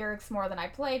write lyrics more than I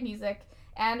play music.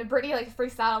 And Brittany, like,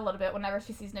 freaks out a little bit whenever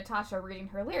she sees Natasha reading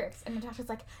her lyrics. And Natasha's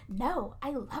like, no,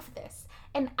 I love this.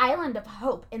 An island of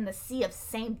hope in the sea of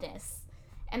sameness.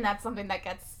 And that's something that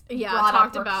gets brought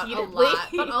talked up about repeatedly. a lot.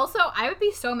 But also, I would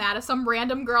be so mad if some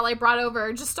random girl I brought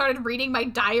over just started reading my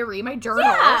diary, my journals.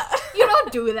 Yeah. You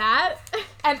don't do that.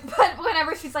 But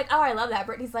whenever she's like, oh, I love that,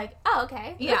 Brittany's like, oh,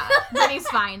 okay. Yeah, Brittany's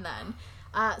fine then.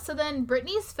 So then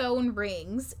Brittany's phone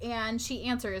rings, and she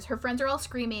answers. Her friends are all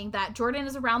screaming that Jordan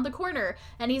is around the corner,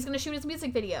 and he's going to shoot his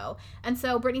music video. And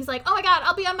so Brittany's like, oh my god,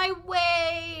 I'll be on my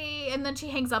way! And then she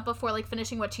hangs up before, like,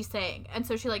 finishing what she's saying. And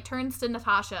so she, like, turns to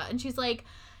Natasha, and she's like,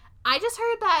 I just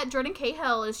heard that Jordan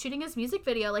Cahill is shooting his music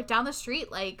video, like, down the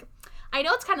street. Like, I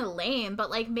know it's kind of lame, but,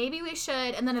 like, maybe we should...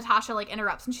 And then Natasha, like,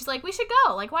 interrupts, and she's like, we should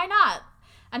go. Like, why not?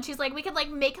 And she's like, we could, like,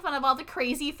 make fun of all the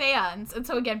crazy fans. And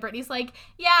so, again, Brittany's like,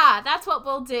 yeah, that's what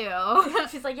we'll do.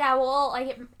 She's like, yeah, we'll,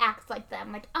 like, act like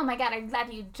them. Like, oh my god, I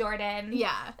love you, Jordan.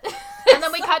 Yeah. And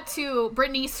then we cut to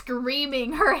Brittany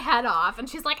screaming her head off. And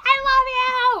she's like,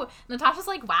 I love you! Natasha's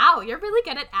like, wow, you're really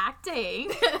good at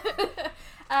acting.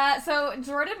 So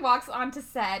Jordan walks onto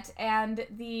set, and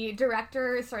the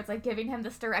director starts like giving him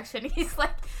this direction. He's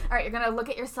like, "All right, you're gonna look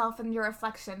at yourself in your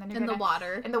reflection, then you're In the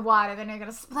water. in the water. Then you're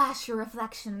gonna splash your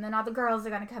reflection. And then all the girls are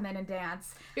gonna come in and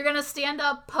dance. You're gonna stand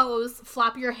up, pose,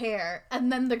 flop your hair,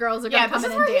 and then the girls are gonna come in and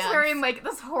This is where dance. he's wearing like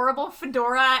this horrible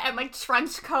fedora and like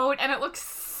trench coat, and it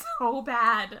looks so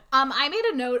bad. I made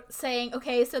a note saying,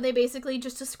 okay, so they basically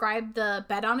just described the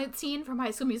bed on it scene from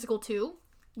High School Musical 2.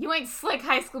 You ain't slick,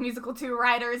 High School Musical 2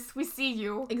 writers. We see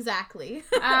you. Exactly.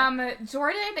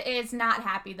 Jordan is not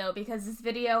happy, though, because this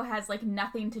video has, like,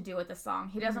 nothing to do with the song.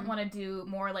 He doesn't want to do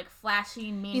more, like,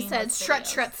 flashy, meaningless He said, strut, videos.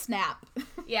 strut, snap.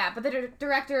 Yeah, but the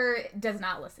director does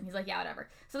not listen. He's like, yeah, whatever.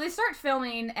 So they start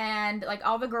filming, and, like,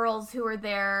 all the girls who are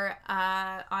there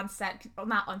on set, well,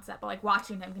 not on set, but, like,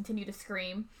 watching him continue to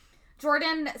scream.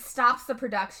 Jordan stops the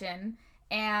production,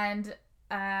 and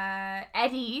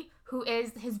Eddie, who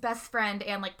is his best friend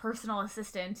and, like, personal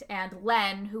assistant, and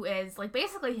Len, who is, like,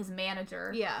 basically his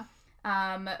manager, Yeah.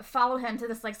 follow him to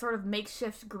this, like, sort of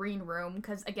makeshift green room,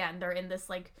 because, again, they're in this,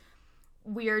 like,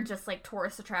 weird, just, like,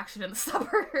 tourist attraction in the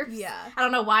suburbs. Yeah. I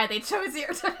don't know why they chose here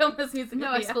to film this music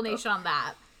No video. explanation on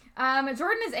that.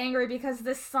 Jordan is angry because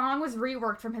this song was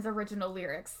reworked from his original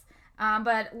lyrics.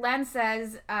 But Len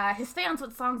says his fans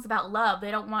want songs about love.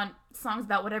 They don't want songs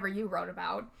about whatever you wrote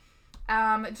about.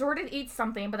 Jordan eats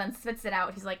something, but then spits it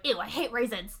out. He's like, ew, I hate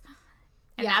raisins.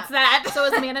 And Yeah. that's that. So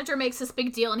his manager makes this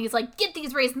big deal, and he's like, get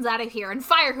these raisins out of here and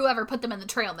fire whoever put them in the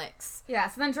trail mix. Yeah,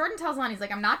 so then Jordan tells Len, he's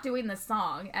like, I'm not doing this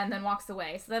song, and then walks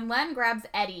away. So then Len grabs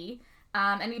Eddie,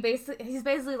 and he's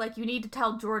basically like, you need to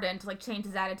tell Jordan to, like, change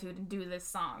his attitude and do this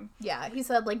song. Yeah, he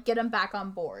said, like, get him back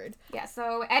on board. Yeah,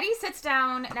 so Eddie sits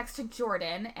down next to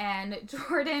Jordan, and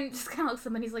Jordan just kind of looks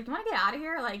at him, and he's like, you want to get out of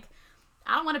here? Like,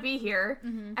 I don't want to be here.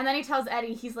 Mm-hmm. And then he tells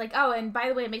Eddie, he's like, oh, and by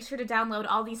the way, make sure to download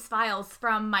all these files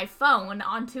from my phone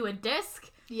onto a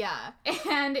disc. Yeah.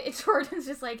 And Jordan's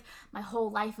just like, my whole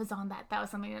life is on that. That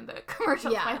was something in the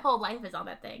commercial. Yeah. My whole life is on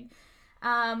that thing.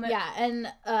 Yeah, and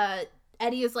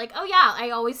Eddie is like, oh yeah,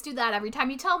 I always do that every time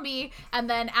you tell me. And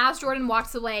then as Jordan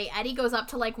walks away, Eddie goes up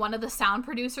to, like, one of the sound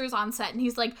producers on set, and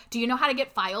he's like, do you know how to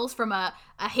get files from a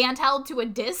handheld to a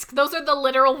disc? Those are the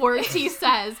literal words he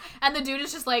says. And the dude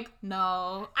is just like,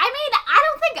 no. I mean, I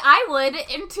don't think I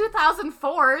would, in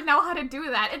 2004, know how to do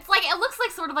that. It's like, it looks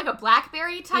like sort of like a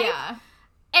BlackBerry type. Yeah.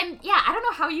 And yeah, I don't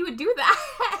know how you would do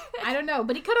that. I don't know,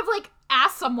 but he could have, like,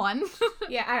 asked someone.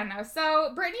 Yeah, I don't know.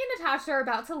 So Brittany and Natasha are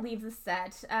about to leave the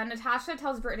set. Natasha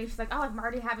tells Brittany, she's like, oh, I'm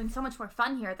already having so much more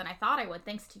fun here than I thought I would,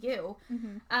 thanks to you.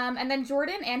 Mm-hmm. And then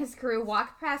Jordan and his crew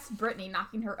walk past Brittany,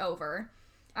 knocking her over.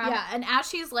 Yeah, and as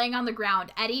she's laying on the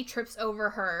ground, Eddie trips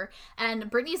over her, and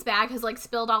Brittany's bag has, like,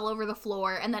 spilled all over the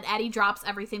floor, and then Eddie drops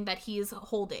everything that he's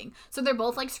holding. So they're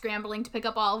both, like, scrambling to pick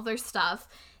up all of their stuff,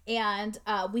 and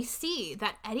we see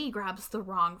that Eddie grabs the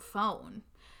wrong phone.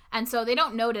 And so they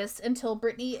don't notice until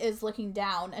Brittany is looking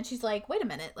down, and she's like, wait a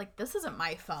minute, like, this isn't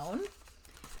my phone.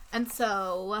 And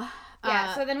so...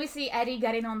 yeah, so then we see Eddie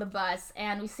getting on the bus,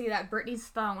 and we see that Brittany's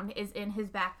phone is in his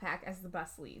backpack as the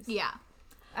bus leaves. Yeah.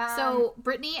 So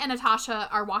Brittany and Natasha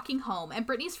are walking home, and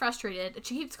Brittany's frustrated.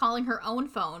 She keeps calling her own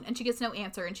phone, and she gets no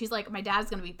answer. And she's like, my dad's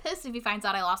going to be pissed if he finds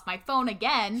out I lost my phone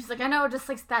again. She's like, I know, just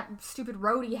like that stupid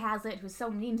roadie has it who's so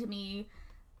mean to me.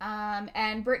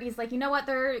 And Brittany's like, you know what,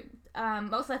 they're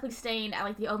most likely staying at,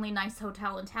 like, the only nice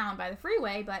hotel in town by the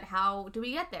freeway, but how do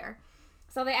we get there?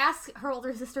 So they ask her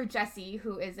older sister, Jessie,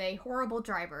 who is a horrible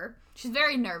driver. She's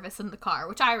very nervous in the car,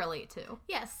 which I relate to.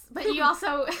 Yes, but you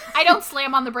also... I don't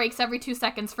slam on the brakes every 2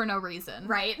 seconds for no reason.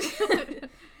 Right. So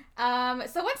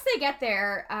once they get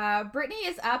there, Brittany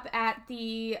is up at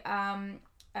the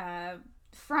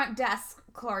front desk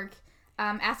clerk,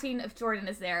 asking if Jordan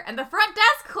is there. And the front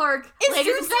desk clerk, It's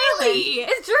Drew Seeley!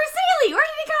 It's Drew Seeley! Where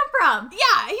did he come from?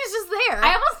 Yeah, he's just there.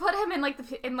 I almost put him in, like, the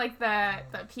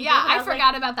people. Yeah, I was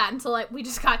forgot about that until, like, we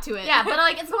just got to it. Yeah, but,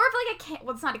 like, it's more of, like,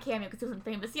 well, it's not a cameo because he wasn't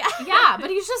famous yet. Yeah,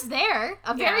 but he's just there.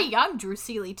 A very Yeah. young Drew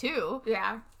Seeley, too.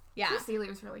 Yeah. Yeah. Drew Seeley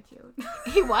was really cute.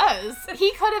 He was.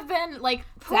 He could have been, like,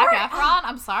 Poor- Zac Efron.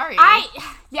 I'm sorry.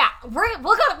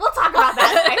 We'll talk about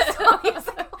that next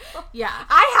time. Yeah.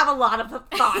 I have a lot of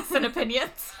thoughts and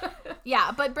opinions.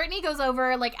 Yeah, but Brittany goes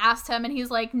over, like, asked him, and he's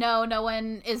like, no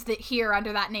one is here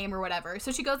under that name or whatever.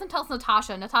 So she goes and tells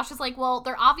Natasha. Natasha's like, well,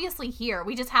 they're obviously here.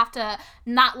 We just have to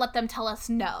not let them tell us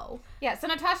no. Yeah, so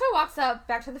Natasha walks up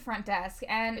back to the front desk,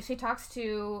 and she talks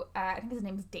to, I think his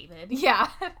name is David. Yeah.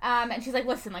 And she's like,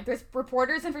 listen, like, there's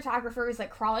reporters and photographers,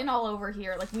 like, crawling all over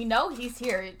here. Like, we know he's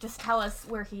here. Just tell us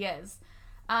where he is.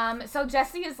 So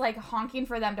Jessie is, like, honking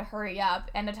for them to hurry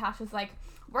up, and Natasha's like,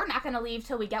 we're not gonna leave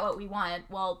till we get what we want.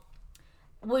 Well,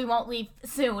 we won't leave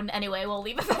soon anyway. We'll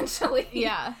leave eventually.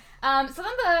 Yeah. So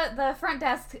then the front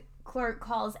desk clerk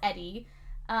calls Eddie.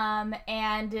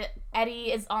 And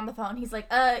Eddie is on the phone. He's like,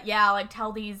 yeah, like,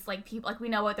 tell these, like, people, like, we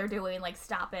know what they're doing, like,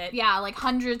 stop it. Yeah, like,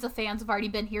 hundreds of fans have already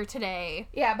been here today.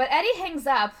 Yeah, but Eddie hangs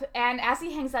up, and as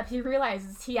he hangs up, he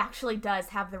realizes he actually does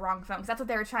have the wrong phone, because that's what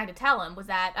they were trying to tell him, was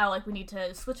that, oh, like, we need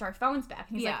to switch our phones back.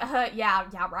 And he's like, yeah,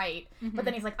 right. Mm-hmm. But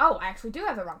then he's like, oh, I actually do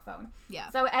have the wrong phone. Yeah.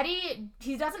 So Eddie,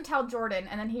 he doesn't tell Jordan,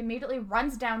 and then he immediately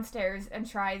runs downstairs and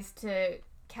tries to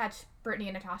catch Brittany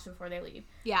and Natasha before they leave.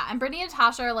 Yeah, and Brittany and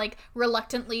Natasha are, like,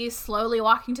 reluctantly, slowly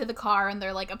walking to the car, and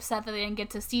they're, like, upset that they didn't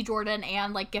get to see Jordan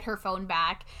and, like, get her phone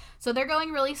back. So they're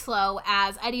going really slow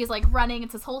as Eddie is, like, running.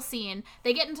 It's this whole scene.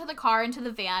 They get into the car, into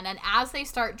the van, and as they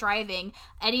start driving,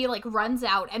 Eddie, like, runs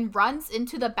out and runs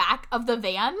into the back of the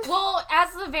van. Well,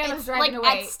 as the van is driving like,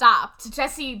 away, it stopped.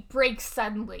 Jesse brakes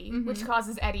suddenly, which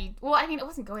causes Eddie... Well, I mean, it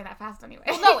wasn't going that fast anyway.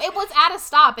 Well, no, it was at a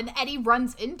stop, and Eddie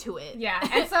runs into it. Yeah,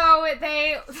 and so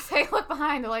they look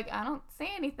behind. They're like, I don't see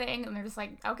anything. And they're just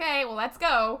like, okay, well, let's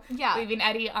go. Yeah. Leaving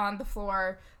Eddie on the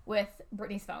floor with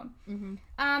Brittany's phone.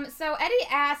 Mm-hmm. So Eddie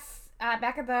asks,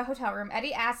 back at the hotel room,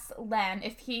 Eddie asks Len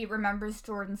if he remembers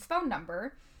Jordan's phone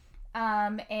number.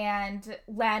 And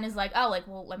Len is like, oh, like,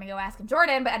 well, let me go ask him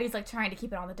Jordan. But Eddie's, like, trying to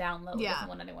keep it on the down low. He doesn't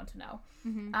want anyone to know.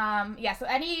 Mm-hmm. Yeah, so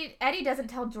Eddie doesn't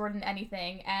tell Jordan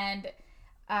anything. And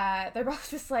they're both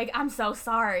just like, I'm so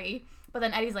sorry. But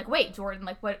then Eddie's like, wait, Jordan,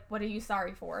 like, what are you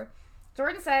sorry for?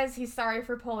 Jordan says he's sorry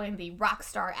for pulling the rock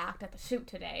star act at the shoot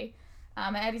today.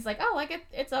 And Eddie's like, oh, like,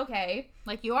 it's okay.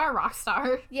 Like, you are a rock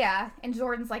star. Yeah. And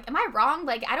Jordan's like, am I wrong?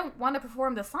 Like, I don't want to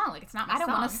perform the song. Like, it's not my song. I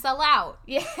don't want to sell out.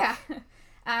 Yeah.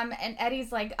 And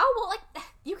Eddie's like, oh, well, like,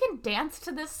 you can dance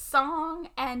to this song,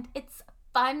 and it's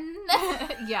fun.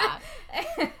 Yeah.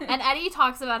 And Eddie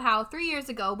talks about how 3 years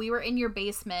ago we were in your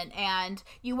basement and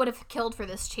you would have killed for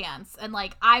this chance. And,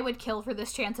 like, I would kill for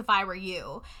this chance if I were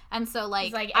you. And so,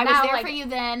 like I was there, like, for you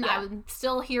then. Yeah. I'm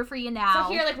still here for you now.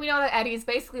 So here, like, we know that Eddie's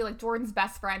basically, like, Jordan's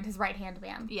best friend, his right-hand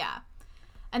man. Yeah.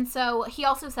 And so he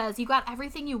also says, you got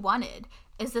everything you wanted.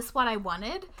 Is this what I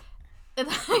wanted? And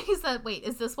he said, wait,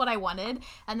 is this what I wanted?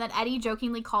 And then Eddie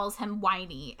jokingly calls him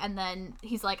whiny. And then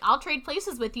he's like, I'll trade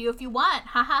places with you if you want.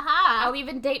 Ha ha ha. I'll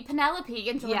even date Penelope.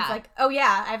 And Jordan's like, oh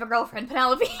yeah, I have a girlfriend,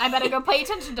 Penelope. I better go pay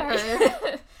attention to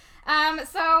her.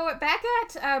 So back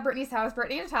at Brittany's house,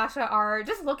 Brittany and Natasha are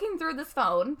just looking through this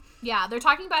phone. Yeah, they're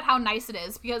talking about how nice it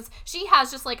is because she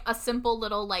has just, like, a simple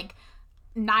little, like,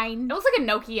 9... It looks like a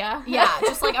Nokia. Yeah,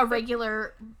 just, like, a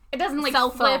regular It doesn't, like, cell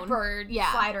flip phone. or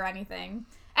slide or anything.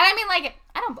 And I mean, like,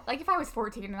 I don't, like, if I was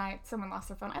 14 and someone lost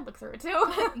their phone, I'd look through it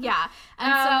too. Yeah.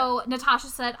 And so Natasha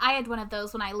said, I had one of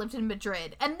those when I lived in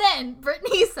Madrid. And then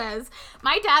Brittany says,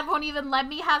 my dad won't even let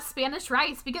me have Spanish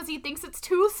rice because he thinks it's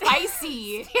too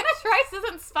spicy. Spanish rice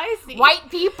isn't spicy. White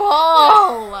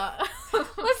people!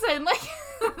 Listen, like,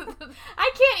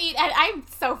 I can't eat, I'm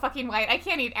so fucking white, I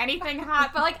can't eat anything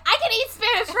hot, but, like, I can eat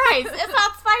Spanish rice. It's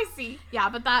not spicy. Yeah,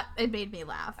 but it made me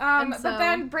laugh. But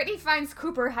then Brittany finds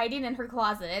Cooper hiding in her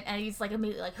closet, and he's, like,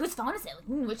 immediately like, whose phone is it?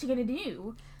 Like, what's she gonna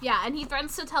do? Yeah, and he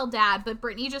threatens to tell Dad, but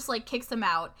Brittany just, like, kicks him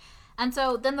out. And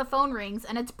so then the phone rings,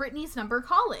 and it's Brittany's number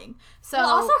calling. So well,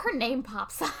 also her name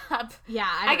pops up. Yeah,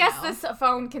 I guess this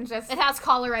phone can just... It has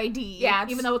caller ID. Yeah,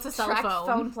 even though it's a cell phone.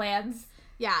 Phone plans.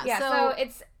 Yeah, so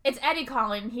it's Eddie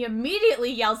calling. He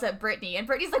immediately yells at Brittany, and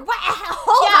Brittany's like, "What?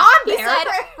 Hold on there! He said,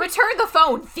 return the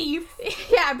phone, thief!"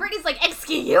 Yeah, and Brittany's like,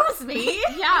 "Excuse me."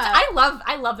 Yeah, I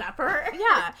love that for her.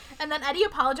 Yeah, and then Eddie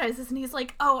apologizes, and he's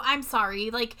like, "Oh, I'm sorry.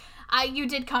 Like, you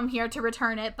did come here to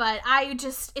return it, but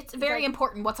it's very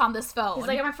important what's on this phone." He's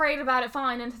like, I'm afraid about it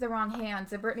falling into the wrong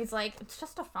hands. And Brittany's like, it's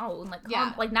just a phone. Like,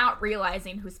 like not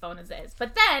realizing whose phone it is.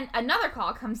 But then another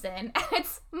call comes in, and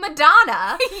it's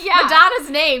Madonna. Yeah.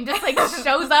 Madonna's name just, like,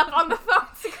 shows up on the phone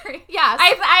screen. Yeah.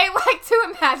 I like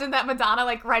to imagine that Madonna,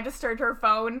 like, registered her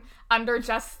phone under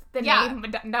just the name.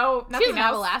 No, nothing else. She doesn't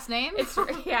have a last name. It's,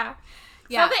 yeah.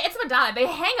 Yeah. So it's Madonna. They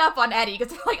hang up on Eddie because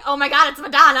they're like, oh my god, it's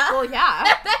Madonna. Well, yeah.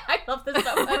 I love this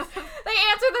so much. They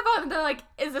answer the phone and they're like,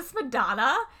 is this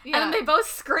Madonna? Yeah. And then they both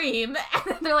scream and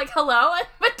then they're like, hello? And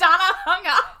Madonna hung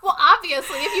up. Well,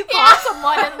 obviously, if you call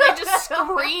someone and they just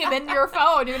scream in your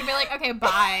phone, you're going to be like, okay,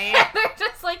 bye. And they're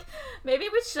just like, maybe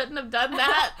we shouldn't have done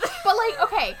that. But, like,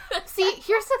 okay, see,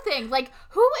 here's the thing. Like,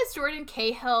 who is Jordan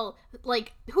Cahill?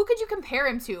 Like, who could you compare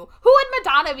him to? Who would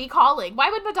Madonna be calling? Why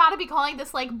would Madonna be calling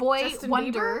this, like, boy Justin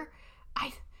wonder?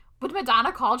 Bieber? Would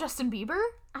Madonna call Justin Bieber?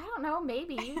 I don't know,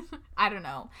 maybe. I don't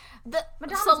know. The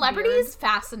Madonna's celebrities weird.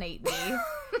 fascinate me.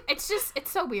 It's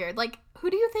so weird. Like, who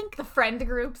do you think? The friend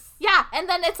groups. Yeah, and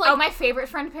then it's like... Oh, my favorite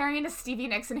friend pairing is Stevie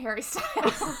Nicks and Harry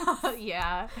Styles.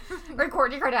 yeah. Or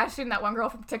Kourtney Kardashian, that one girl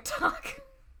from TikTok.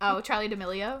 Oh, Charli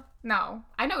D'Amelio? No.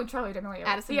 I know Charli D'Amelio.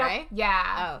 Addison Yep. Rae?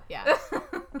 Yeah. Oh, yeah.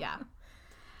 Yeah.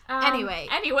 Anyway,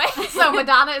 so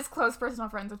Madonna is close personal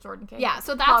friends with Jordan Cahill. Yeah,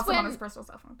 so that's Calls him when- on his personal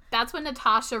cell phone. that's when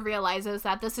Natasha realizes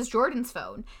that this is Jordan's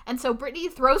phone. And so Brittany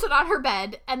throws it on her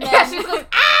bed, and then... Yeah, she goes,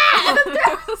 ah! And then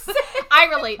throws it. I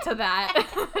relate to that.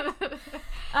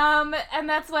 And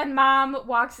that's when Mom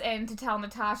walks in to tell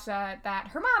Natasha that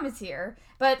her mom is here.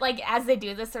 But, like, as they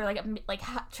do this, they're,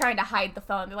 trying to hide the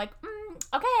phone. They're like,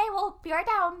 okay, we'll be right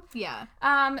down. Yeah.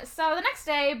 So the next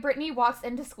day, Brittany walks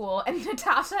into school, and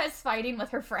Natasha is fighting with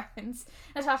her friends.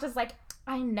 Natasha's like,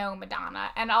 I know Madonna.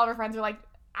 And all of her friends are like,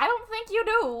 I don't think you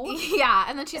do. Yeah,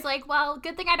 and then she's like, well,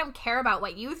 good thing I don't care about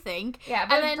what you think. Yeah,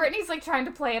 but and then Brittany's, like, trying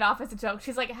to play it off as a joke.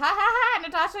 She's like, ha ha ha,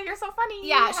 Natasha, you're so funny.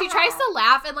 Yeah, she tries to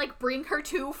laugh and, like, bring her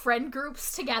two friend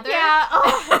groups together. Yeah,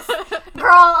 oh,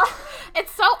 girl.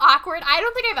 It's so awkward. I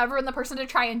don't think I've ever been the person to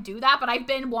try and do that, but I've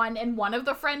been one in one of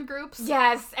the friend groups.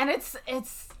 Yes, and it's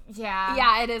yeah.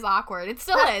 Yeah, it is awkward. It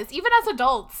still is, even as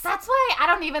adults. That's why I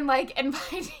don't even like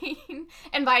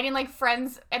inviting like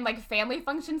friends and like family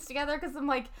functions together, because I'm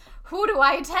like, who do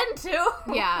I attend to?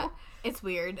 Yeah, it's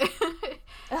weird.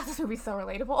 This movie's so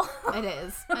relatable. It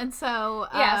is. And so...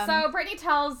 so Brittany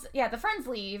tells... Yeah, the friends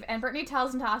leave, and Brittany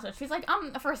tells Natasha, she's like,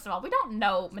 first of all, we don't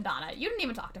know Madonna. You didn't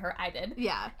even talk to her. I did.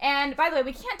 Yeah. And by the way,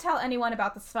 we can't tell anyone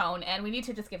about this phone, and we need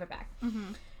to just give it back.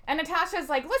 Mm-hmm. And Natasha's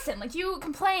like, listen, like, you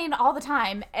complain all the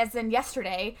time, as in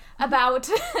yesterday, about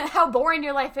how boring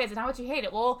your life is and how much you hate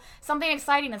it. Well, something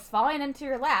exciting is falling into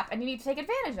your lap, and you need to take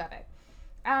advantage of it.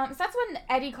 So that's when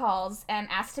Eddie calls and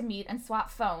asks to meet and swap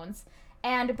phones.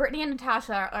 And Brittany and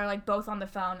Natasha are, like, both on the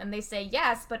phone, and they say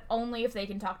yes, but only if they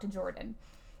can talk to Jordan.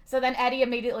 So then Eddie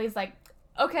immediately is like,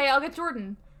 okay, I'll get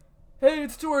Jordan. Hey,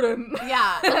 it's Jordan.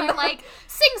 Yeah. And they're like,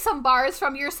 sing some bars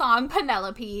from your song,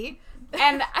 Penelope.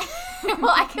 And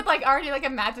I could like already like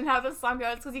imagine how this song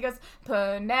goes, because he goes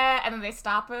Pene, and then they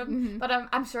stop him. Mm-hmm. But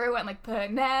I'm sure it went like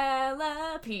Penelope.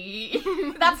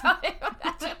 That's how I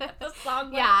imagine the song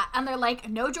went. Yeah, and they're like,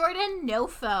 no Jordan, no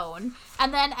phone.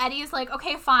 And then Eddie's like,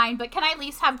 okay, fine, but can I at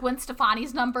least have Gwen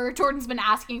Stefani's number? Jordan's been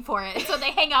asking for it. So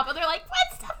they hang up, and they're like,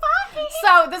 Gwen Stefani!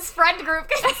 So this friend group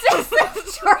consists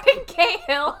of Jordan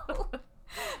Cahill,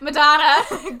 Madonna,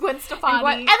 Gwen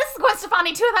Stefani. and this is Gwen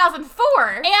Stefani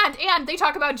 2004. And they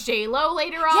talk about J-Lo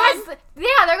later on. Yes,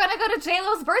 yeah, they're gonna go to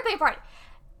J-Lo's birthday party.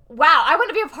 Wow, I want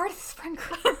to be a part of this friend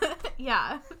group.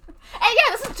 Yeah. And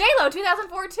yeah, this is J-Lo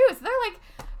 2004 too, so they're like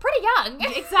pretty young.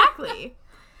 Exactly.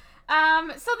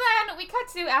 So then we cut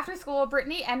to after school,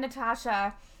 Brittany and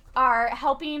Natasha are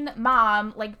helping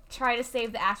Mom, like, try to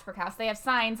save the Ashbrook house. They have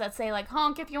signs that say, like,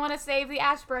 honk if you want to save the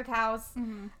Ashbrook house.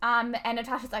 Mm-hmm. And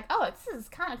Natasha's like, oh, this is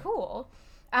kind of cool.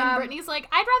 And Brittany's like,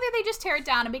 I'd rather they just tear it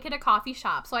down and make it a coffee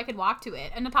shop so I could walk to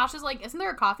it. And Natasha's like, isn't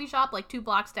there a coffee shop like 2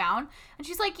 blocks down? And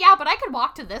she's like, yeah, but I could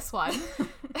walk to this one.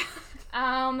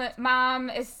 Mom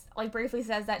is, like, briefly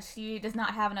says that she does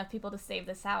not have enough people to save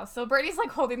this house. So Brittany's,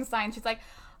 like, holding the sign. She's like,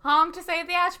 honk to save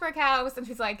the Ashbrook house. And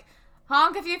she's like,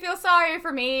 honk if you feel sorry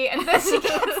for me. And then she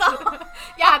gets off.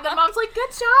 Yeah, and then Mom's like, good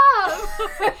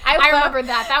job. I remembered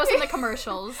that. That was in the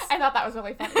commercials. I thought that was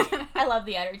really funny. I love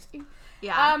the energy.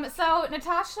 Yeah. So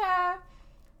Natasha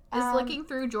is looking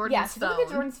through Jordan's yeah, phone. look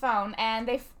at Jordan's phone, and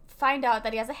they find out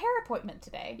that he has a hair appointment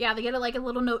today. Yeah, they get a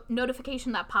little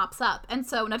notification that pops up. And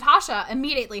so Natasha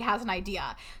immediately has an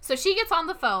idea. So she gets on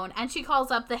the phone and she calls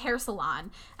up the hair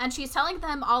salon and she's telling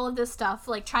them all of this stuff,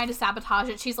 like trying to sabotage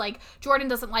it. She's like, Jordan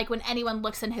doesn't like when anyone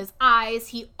looks in his eyes.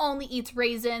 He only eats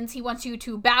raisins. He wants you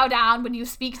to bow down when you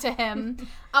speak to him.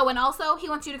 Oh, and also he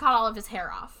wants you to cut all of his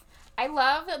hair off. I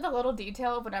love the little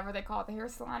detail of whenever they call it the hair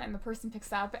salon and the person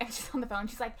picks up and she's on the phone.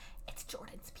 She's like, it's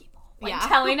Jordan's people. Like,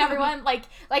 telling everyone, like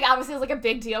obviously it was, like, a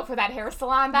big deal for that hair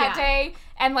salon that day.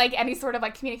 And, like, any sort of,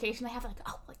 like, communication they have, like,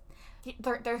 oh, like,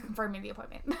 they're confirming the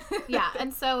appointment. Yeah,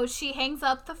 and so she hangs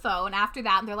up the phone after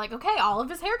that, and they're like, okay, all of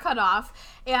his hair cut off.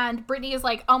 And Brittany is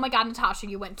like, oh my god, Natasha,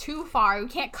 you went too far. We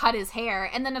can't cut his hair.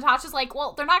 And then Natasha's like,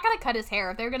 well, they're not going to cut his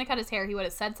hair. If they were going to cut his hair, he would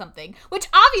have said something. Which,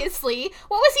 obviously,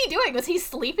 what was he doing? Was he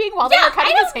sleeping while they were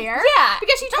cutting his hair? Yeah.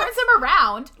 Because she turns him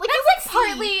around. Like, that's, like,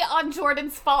 partly on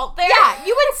Jordan's fault there. Yeah,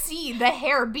 you would see the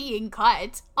hair being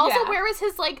cut. Also, where was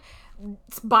his, like,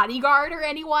 bodyguard or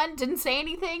anyone? Didn't say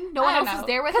anything? No one else was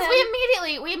there with him?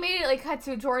 Because we immediately cut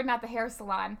to Jordan at the hair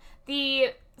salon.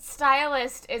 The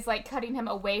stylist is, like, cutting him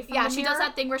away from the mirror. Yeah, she does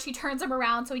that thing where she turns him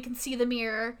around so he can see the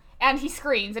mirror. And he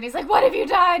screams, and he's like, what have you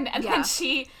done? And then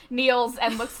she kneels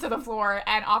and looks to the floor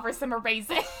and offers him a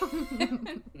raisin.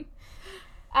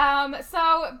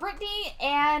 So Brittany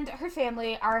and her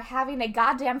family are having a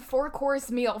goddamn 4-course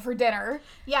meal for dinner.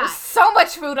 Yeah. There's so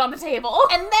much food on the table.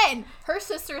 And then her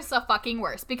sister is the fucking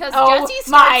worst because Jessie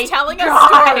starts telling a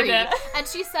story. And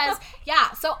she says,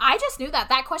 yeah, so I just knew that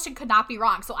question could not be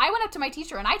wrong. So I went up to my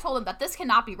teacher and I told him that this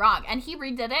cannot be wrong. And he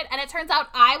redid it. And it turns out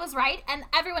I was right and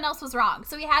everyone else was wrong.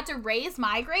 So he had to raise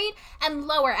my grade and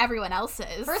lower everyone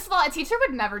else's. First of all, a teacher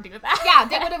would never do that. Yeah,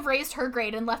 they would have raised her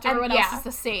grade and left everyone else's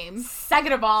the same.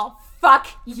 Second of all, fuck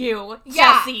you,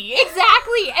 Jessie.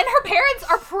 Exactly. And her parents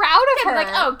are proud of her. Like,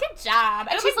 oh, good job.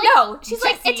 And she's like, like, no, she's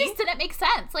Jessie. like, it just didn't make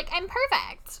sense. Like, I'm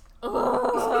perfect.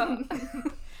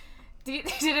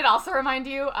 Did it also remind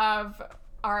you of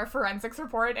our forensics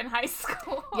report in high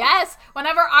school? Yes.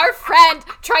 Whenever our friend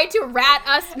tried to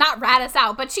not rat us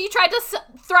out, but she tried to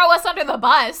throw us under the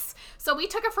bus. So we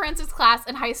took a forensics class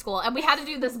in high school, and we had to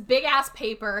do this big-ass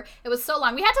paper. It was so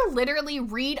long. We had to literally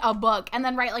read a book and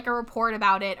then write, like, a report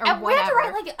about it or and whatever. We had to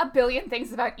write, like, a billion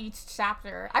things about each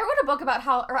chapter. I read the book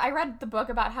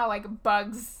about how, like,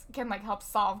 bugs can, like, help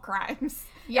solve crimes.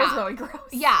 Yeah. It was really gross.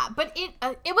 Yeah, but it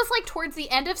was, like, towards the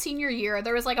end of senior year.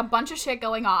 There was, like, a bunch of shit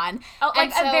going on. Oh, like,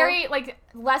 a very, like,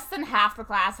 less than half the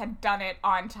class had done it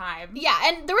on time. Yeah,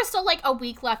 and there was still, like, a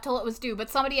week left till it was due, but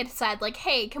somebody had said, like,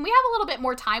 hey, can we have a little bit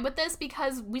more time with this?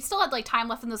 Because we still had, like, time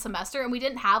left in the semester, and we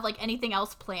didn't have, like, anything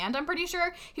else planned, I'm pretty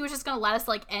sure. He was just gonna let us,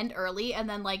 like, end early and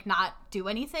then, like, not do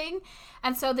anything.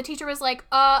 And so the teacher was like,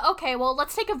 okay, well,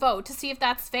 let's take a vote to see if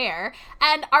that's fair.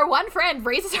 And our one friend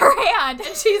raises her hand,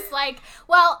 and she's like,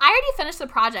 well, I already finished the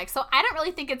project, so I don't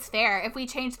really think it's fair if we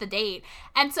change the date.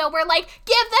 And so we're like,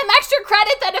 give them extra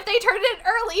credit then if they turned it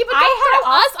early, but don't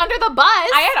throw us under the bus.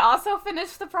 I had also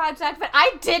finished the project, but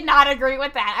I did not agree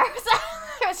with that.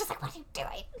 I was just like, what are you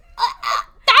doing?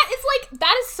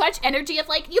 That is such energy of,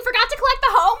 like, you forgot to collect the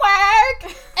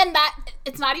homework. And that,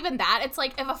 it's not even that. It's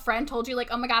like if a friend told you, like,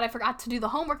 oh my God, I forgot to do the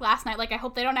homework last night. Like, I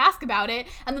hope they don't ask about it.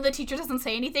 And then the teacher doesn't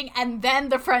say anything. And then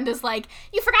the friend is like,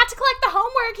 you forgot to collect the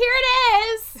homework. Here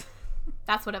it is.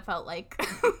 That's what it felt like.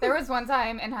 There was one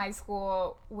time in high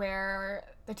school where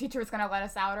the teacher was going to let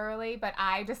us out early, but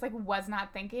I just, like, was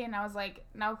not thinking. I was like,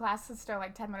 no, class is still,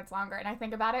 like, 10 minutes longer. And I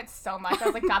think about it so much. I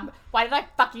was like, God, why did I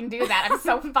fucking do that? I'm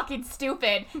so fucking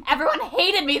stupid. Everyone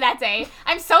hated me that day.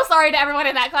 I'm so sorry to everyone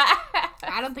in that class.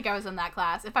 I don't think I was in that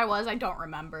class. If I was, I don't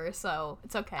remember, so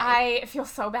it's okay. I feel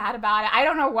so bad about it. I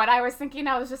don't know what I was thinking.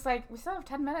 I was just like, we still have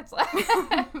 10 minutes left.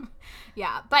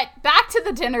 Yeah, but back to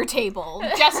the dinner table.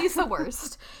 Jessie's the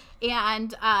worst.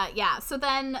 And, so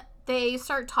then they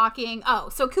start talking. Oh,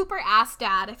 so Cooper asks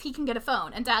Dad if he can get a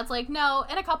phone. And Dad's like, no,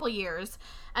 in a couple years.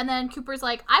 And then Cooper's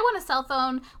like, I want a cell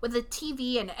phone with a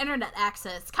TV and internet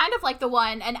access. Kind of like the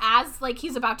one. And as, like,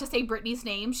 he's about to say Brittany's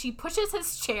name, she pushes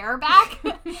his chair back.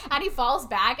 And he falls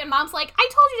back. And Mom's like, I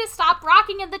told you to stop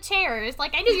rocking in the chairs.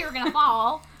 Like, I knew you were going to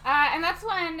fall. And that's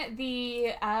when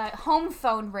the home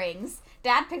phone rings.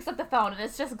 Dad picks up the phone, and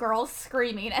it's just girls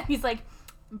screaming. And he's like,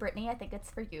 Brittany, I think it's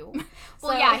for you.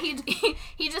 Well, yeah,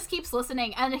 he just keeps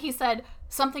listening. And he said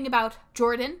something about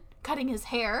Jordan cutting his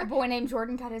hair. A boy named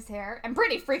Jordan cut his hair. And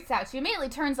Brittany freaks out. She immediately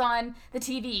turns on the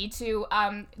TV to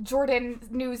Jordan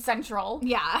News Central.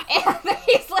 Yeah. And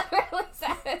he literally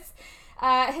says,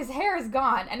 his hair is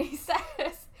gone. And he says,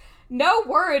 no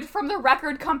word from the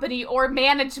record company or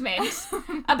management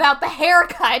about the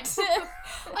haircut.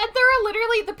 And there are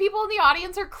literally, the people in the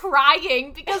audience are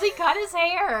crying because he cut his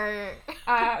hair.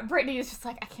 Brittany is just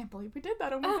like, I can't believe we did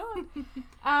that. Oh my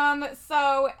God.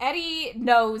 So Eddie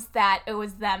knows that it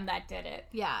was them that did it.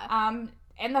 Yeah.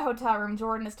 In the hotel room,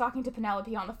 Jordan is talking to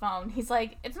Penelope on the phone. He's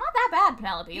like, it's not that bad,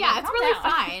 Penelope. Yeah, like, it's really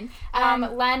fine.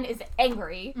 Len is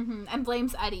angry. Mm-hmm, and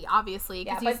blames Eddie, obviously,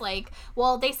 because he's like,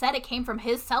 well, they said it came from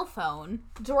his cell phone.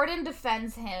 Jordan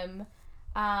defends him,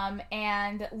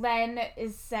 and Len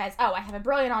says, oh, I have a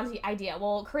brilliant idea.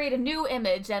 We'll create a new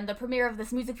image, and the premiere of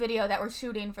this music video that we're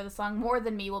shooting for the song More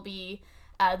Than Me will be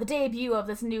the debut of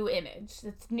this new image,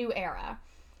 this new era.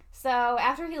 So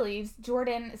after he leaves,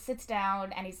 Jordan sits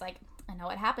down, and he's like, I know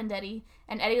what happened, Eddie.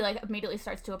 And Eddie, like, immediately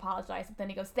starts to apologize, but then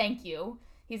he goes, thank you.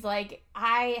 He's like,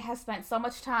 I have spent so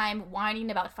much time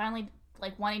whining about finally,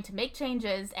 like, wanting to make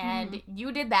changes, and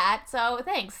you did that, so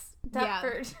thanks.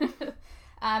 Yeah.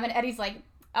 And Eddie's like,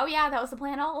 oh yeah, that was the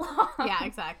plan all along. Yeah,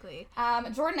 exactly.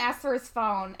 Jordan asks for his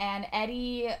phone, and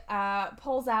Eddie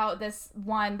pulls out this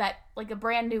one that, like, a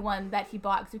brand new one that he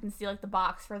bought, because you can see, like, the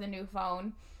box for the new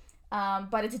phone.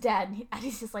 But it's dead. And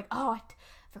Eddie's just like, oh, I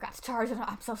forgot to charge it.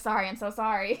 I'm so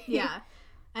sorry. Yeah.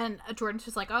 And Jordan's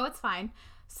just like, oh, it's fine.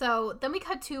 So then we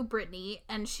cut to Brittany,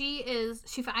 and she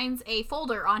finds a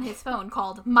folder on his phone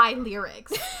called My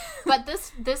Lyrics. But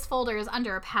this folder is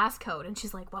under a passcode, and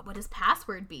she's like, what would his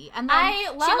password be? And then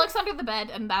she looks under the bed,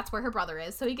 and that's where her brother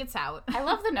is, so he gets out. I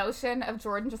love the notion of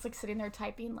Jordan just, like, sitting there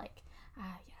typing, like,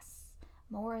 yes,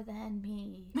 more than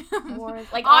me. More,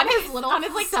 like, on his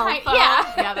like, cell phone.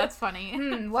 Yeah. Yeah, that's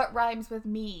funny. What rhymes with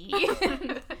me?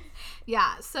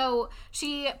 Yeah, so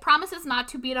she promises not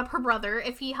to beat up her brother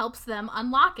if he helps them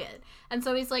unlock it. And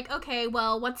so he's like, okay,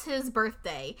 well, what's his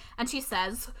birthday? And she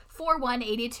says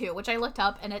 4182, which I looked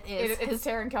up, and it's his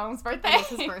Taron Cohen's birthday. It's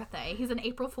his birthday. He's an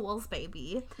April Fool's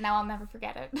baby. Now I'll never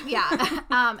forget it. Yeah.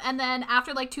 And then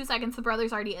after like 2 seconds, the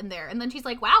brother's already in there. And then she's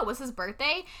like, wow, was his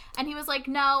birthday? And he was like,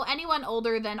 no, anyone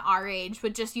older than our age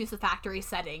would just use the factory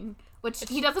setting, which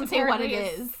he doesn't say what it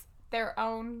is. Their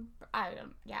own, I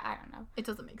don't know. It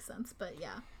doesn't make sense, but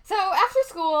yeah. So after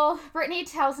school, Brittany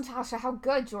tells Natasha how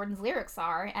good Jordan's lyrics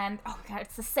are, and oh my god,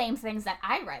 it's the same things that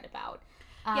I write about.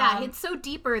 Yeah, it's so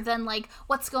deeper than, like,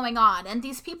 what's going on, and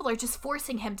these people are just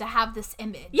forcing him to have this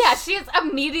image. Yeah, she is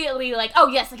immediately like, oh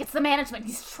yes, like, it's the management,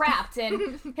 he's trapped,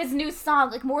 and his new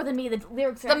song, like, more than me, the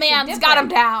lyrics are the man's got him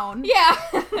down. Yeah.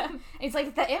 And he's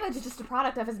like, the image is just a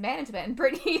product of his management, and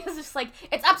Brittany is just like,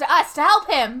 it's up to us to help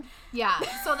him. Yeah,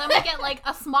 so then we get, like,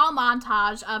 a small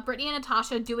montage of Brittany and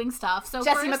Natasha doing stuff. So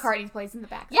Jesse McCartney plays in the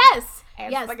background. Yes!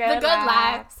 It's yes, the good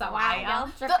life, so I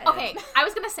okay, I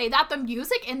was gonna say that the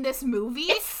music in this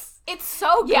movie, it's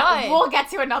so good. Yeah, we'll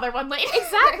get to another one later.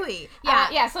 Exactly. Yeah.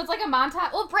 Yeah, so it's like a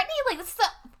montage. Well, Brittany, like, this is the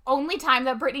only time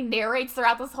that Brittany narrates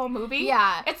throughout this whole movie.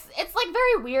 Yeah. It's like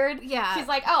very weird. Yeah. She's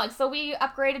like, oh, like, so we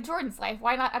upgraded Jordan's life.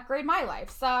 Why not upgrade my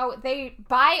life? So they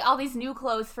buy all these new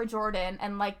clothes for Jordan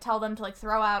and, like, tell them to, like,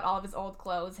 throw out all of his old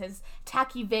clothes, his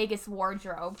tacky Vegas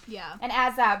wardrobe. Yeah. And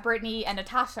as Brittany and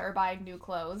Natasha are buying new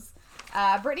clothes,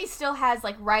 Brittany still has,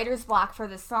 like, writer's block for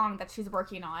this song that she's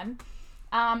working on.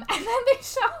 And then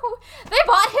they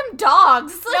bought him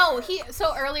dogs. No,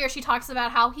 so earlier she talks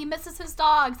about how he misses his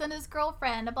dogs and his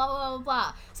girlfriend, and blah, blah, blah,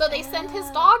 blah. So they sent his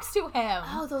dogs to him.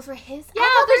 Oh, those were his? Yeah,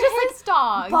 they're just his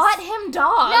dogs. Bought him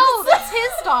dogs. No, that's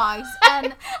his dogs.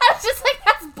 And I was just like,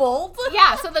 that's bold.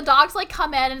 Yeah, so the dogs, like,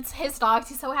 come in, and it's his dogs.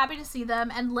 He's so happy to see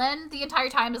them. And Len, the entire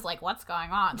time, is like, what's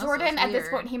going on? Jordan, at this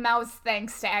point, he mouths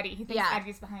thanks to Eddie. He thinks Yeah.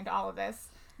 Eddie's behind all of this.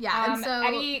 Yeah, and so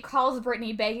Eddie calls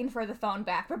Brittany begging for the phone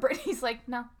back, but Brittany's like,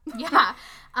 no. Yeah.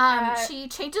 She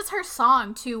changes her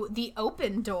song to The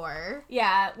Open Door.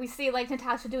 Yeah, we see, like,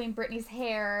 Natasha doing Brittany's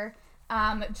hair.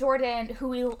 Jordan,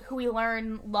 who we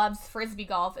learn loves frisbee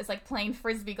golf, is, like, playing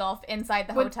frisbee golf inside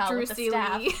the hotel Drew with the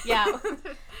Seeley. staff.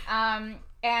 Yeah.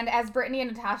 And as Brittany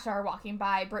and Natasha are walking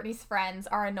by, Brittany's friends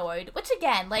are annoyed, which,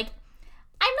 again, like,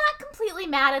 I'm not completely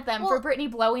mad at them for Brittany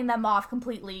blowing them off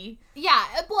completely. Yeah,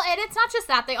 well, and it's not just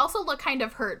that. They also look kind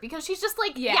of hurt because she's just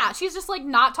like, she's just like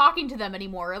not talking to them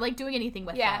anymore or like doing anything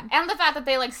with them. And the fact that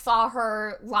they like saw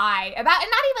her lie about, and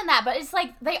not even that, but it's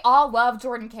like they all love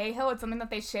Jordan Cahill. It's something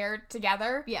that they shared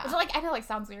together. Yeah. Which, like, I know, like,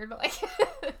 sounds weird, but like,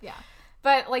 yeah.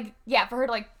 But like, yeah, for her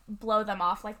to like blow them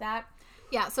off like that.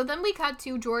 Yeah, so then we cut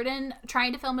to Jordan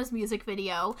trying to film his music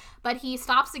video, but he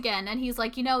stops again, and he's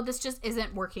like, this just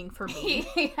isn't working for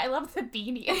me. I love the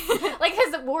beanie. Like,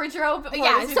 his wardrobe.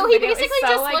 Yeah, so he basically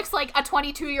just looks like a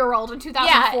 22-year-old in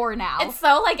 2004 now. It's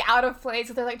so, like, out of place.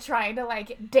 They're, like, trying to,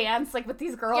 like, dance, like, with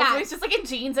these girls. Yeah. And he's just, like, in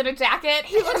jeans and a jacket.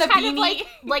 He looks kind of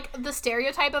like the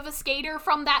stereotype of a skater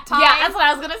from that time. Yeah, that's what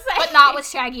I was gonna say. But not with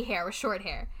shaggy hair, with short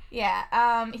hair.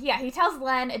 Yeah, he tells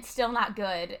Len it's still not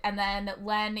good, and then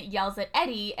Len yells at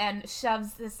Eddie and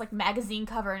shoves this, like, magazine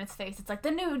cover in his face. It's like,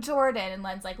 the new Jordan, and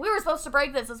Len's like, we were supposed to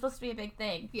break this, it was supposed to be a big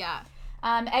thing. Yeah.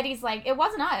 Eddie's like, it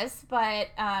wasn't us, but,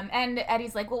 and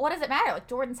Eddie's like, well, what does it matter? Like,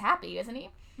 Jordan's happy, isn't he?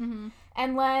 Mm-hmm.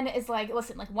 And Len is like,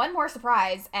 listen, like, one more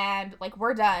surprise, and, like,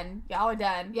 we're done. Y'all are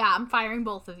done. Yeah, I'm firing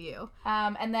both of you.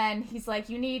 And then he's like,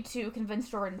 you need to convince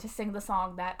Jordan to sing the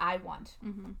song that I want.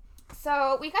 Mm-hmm.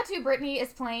 So we got to Brittany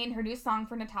is playing her new song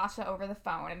for Natasha over the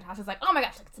phone, and Natasha's like, oh my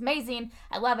gosh, like, it's amazing.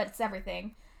 I love it. It's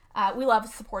everything. We love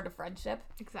supportive friendship.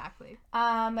 Exactly.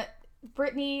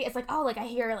 Brittany is like, oh, like, I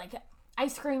hear, like,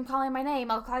 ice cream calling my name.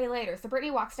 I'll call you later. So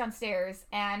Brittany walks downstairs,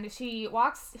 and she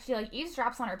like,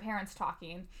 eavesdrops on her parents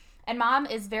talking. And Mom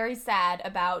is very sad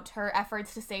about her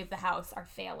efforts to save the house are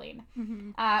failing.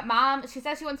 Mm-hmm. Mom, she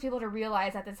says she wants people to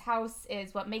realize that this house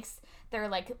is what makes their,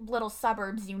 like, little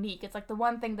suburbs unique. It's, like, the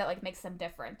one thing that, like, makes them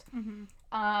different. Mm-hmm.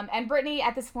 And Brittany,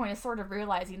 at this point, is sort of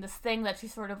realizing this thing that she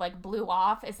sort of, like, blew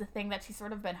off is the thing that she's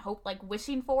sort of been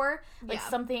wishing for. Like,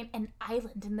 something, an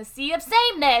island in the sea of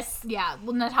sameness. Yeah,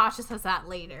 well, Natasha says that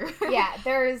later. Yeah,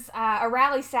 there's a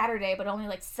rally Saturday, but only,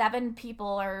 like, 7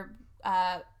 people are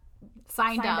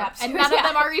signed up. to And it, none yeah. of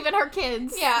them are even her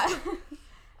kids. Yeah.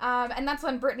 And that's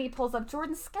when Brittany pulls up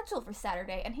Jordan's schedule for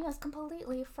Saturday, and he is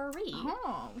completely free.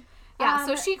 Oh. Yeah,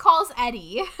 so she calls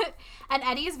Eddie, and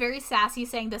Eddie is very sassy,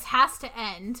 saying this has to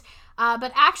end.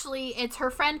 But actually, it's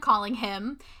her friend calling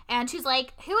him, and she's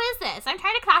like, "Who is this? I'm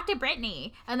trying to talk to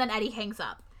Brittany." And then Eddie hangs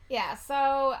up. Yeah,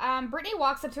 so Brittany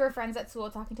walks up to her friends at school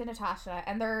talking to Natasha,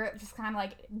 and they're just kind of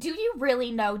like, "Do you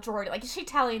really know Jordan? Like, is she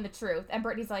telling the truth?" And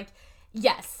Brittany's like,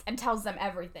 "Yes," and tells them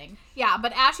everything. Yeah,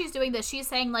 but as she's doing this, she's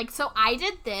saying, like, "So I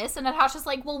did this," and Natasha's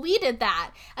like, "Well, we did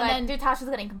that." And But then Natasha's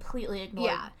getting completely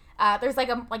ignored. Yeah. There's like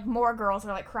more girls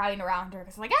are like crowding around her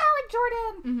because they're like, like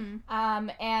Jordan.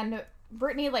 And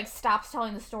Brittany like stops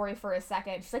telling the story for a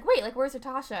second. She's like, "Wait, like where's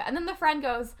Natasha?" And then the friend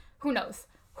goes, "Who knows?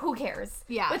 Who cares?"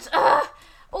 Yeah. Which,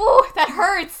 that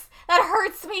hurts. That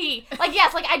hurts me. Like,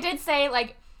 yes, like I did say,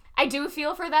 like, I do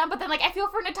feel for them, but then like I feel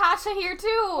for Natasha here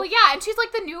too. Well, yeah, and she's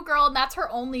like the new girl, and that's her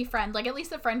only friend. Like, at least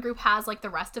the friend group has like the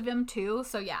rest of them too.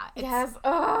 So yeah, it's, Yes.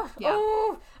 Yeah.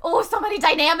 Oh, so many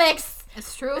dynamics.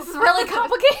 it's true. This is really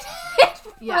complicated.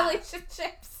 Yeah.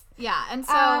 Relationships. Yeah, and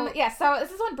so So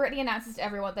this is when Brittany announces to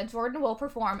everyone that Jordan will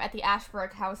perform at the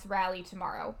Ashbrook House rally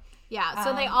tomorrow. yeah,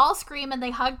 so they all scream and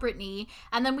they hug Brittany,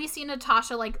 and then we see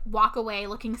Natasha like walk away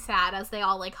looking sad as they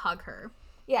all like hug her.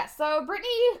 Yeah, so Brittany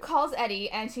calls Eddie,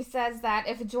 and she says that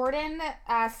if Jordan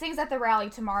sings at the rally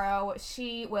tomorrow,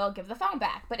 she will give the phone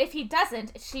back. But if he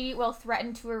doesn't, she will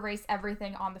threaten to erase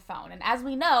everything on the phone. And as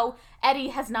we know, Eddie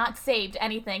has not saved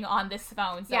anything on this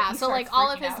phone. So Yeah, he so starts like all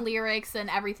of freaking his out. lyrics and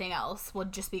everything else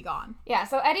would just be gone. Yeah,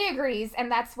 so Eddie agrees,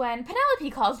 and that's when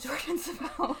Penelope calls Jordan's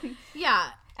phone.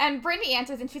 Yeah. And Brittany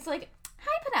answers, and she's like,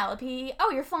 "Hi, Penelope.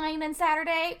 Oh, you're flying in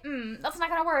Saturday? That's not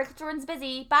gonna work. Jordan's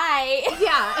busy. Bye."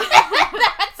 Yeah.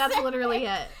 That's literally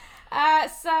it.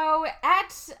 So at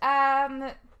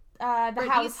the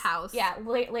Brittany's house. yeah,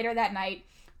 later that night,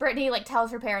 Brittany like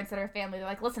tells her parents and her family, they're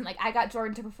like, "Listen, like I got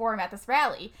Jordan to perform at this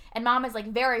rally," and Mom is like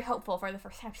very hopeful for the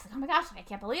first time. She's like, "Oh my gosh, like, I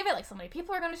can't believe it! Like so many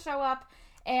people are going to show up."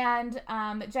 And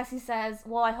Jesse says,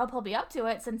 "Well, I hope he'll be up to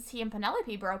it since he and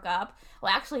Penelope broke up."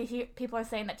 Well, actually, people are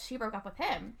saying that she broke up with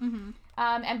him. Mm-hmm.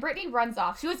 And Brittany runs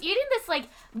off. She was eating this like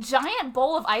giant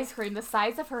bowl of ice cream the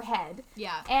size of her head.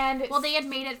 Yeah. And Well, they had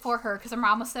made it for her because her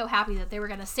mom was so happy that they were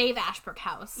going to save Ashbrook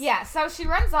House. yeah, so she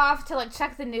runs off to like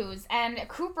check the news, and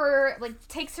Cooper like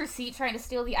takes her seat trying to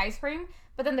steal the ice cream,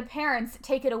 but then the parents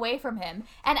take it away from him.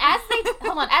 And as they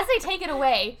as they take it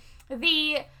away,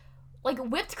 the like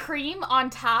whipped cream on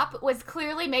top was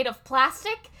clearly made of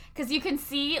plastic because you can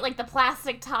see like the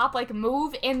plastic top like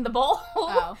move in the bowl.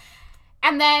 Oh.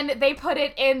 And then they put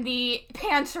it in the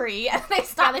pantry, and they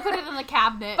stop. Yeah, they put it in the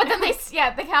cabinet. But then the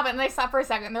cabinet, and they stop for a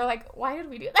second. And they're like, "Why did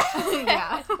we do that?"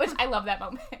 Yeah. Which I love that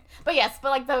moment. But yes, but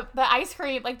like the ice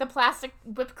cream, like the plastic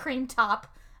whipped cream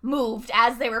top moved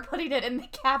as they were putting it in the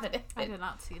cabinet. I did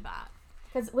not see that.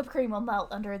 Because whipped cream will melt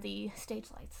under the stage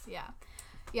lights. Yeah.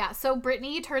 Yeah, so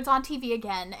Brittany turns on TV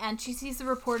again, and she sees the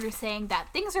reporter saying that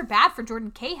things are bad for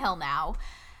Jordan Cahill now.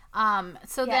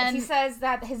 Then he says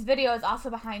that his video is also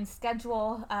behind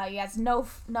schedule. He has no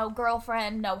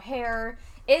girlfriend, no hair.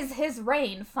 Is his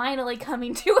reign finally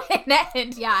coming to an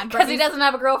end? Yeah, because he doesn't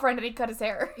have a girlfriend and he cut his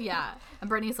hair. Yeah, and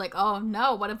Brittany's like, "Oh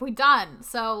no, what have we done?"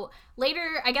 So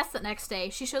later, I guess the next day,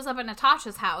 she shows up at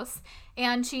Natasha's house,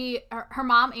 and her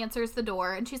mom answers the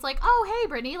door, and she's like, "Oh, hey,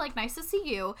 Brittany, like, nice to see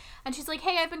you." And she's like,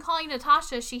 "Hey, I've been calling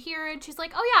Natasha. Is she here?" And she's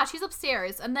like, "Oh yeah, she's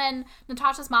upstairs." And then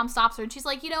Natasha's mom stops her, and she's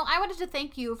like, "I wanted to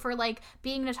thank you for like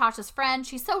being Natasha's friend.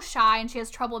 She's so shy, and she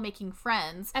has trouble making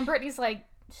friends." And Brittany's like,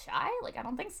 "Shy? Like, I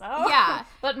don't think so." Yeah.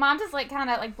 But Mom just like kind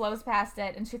of like blows past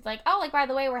it, and she's like, "Oh, like by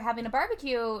the way, we're having a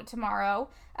barbecue tomorrow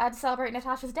to celebrate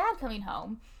Natasha's dad coming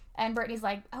home." And Brittany's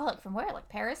like, "Oh, like from where? Like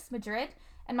Paris, Madrid?"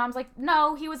 And Mom's like,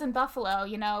 "No, he was in Buffalo,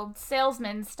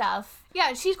 salesman stuff."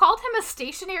 Yeah, she called him a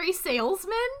stationary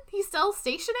salesman. He sells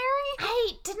stationery?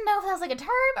 I didn't know if that was like a term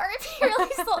or if he really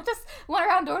still just went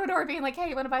around door to door being like, "Hey,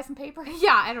 you want to buy some paper?"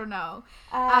 Yeah, I don't know.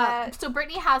 So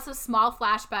Brittany has a small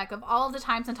flashback of all of the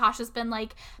times Natasha's been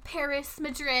like, Paris,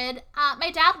 Madrid,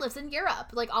 my dad lives in Europe.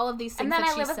 Like all of these things And then that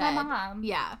I she live with said. my mom.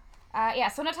 Yeah.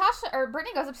 So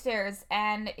Brittany goes upstairs,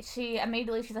 and she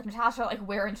immediately, she's like, "Natasha, like,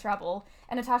 we're in trouble."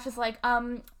 And Natasha's like,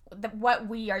 what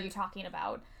we are you talking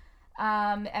about?"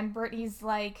 And Brittany's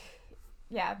like,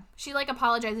 Yeah. She, like,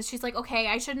 apologizes. She's like, okay,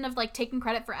 I shouldn't have, like, taken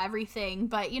credit for everything,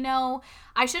 but, you know,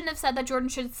 I shouldn't have said that Jordan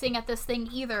should sing at this thing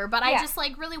either, but I just,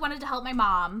 like, really wanted to help my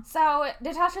mom. So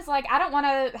Natasha's like, I don't want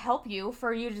to help you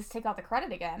for you to just take out the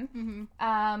credit again.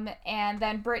 Mm-hmm. And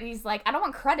then Brittany's like, I don't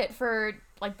want credit for,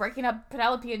 like, breaking up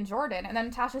Penelope and Jordan. And then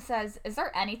Natasha says, is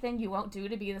there anything you won't do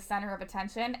to be the center of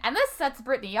attention? And this sets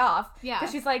Brittany off. Yeah.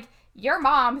 Because she's like, your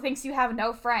mom thinks you have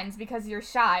no friends because you're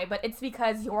shy, but it's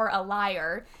because you're a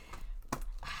liar.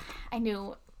 I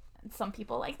knew some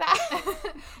people like that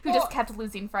who just kept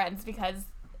losing friends because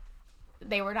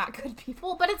they were not good people.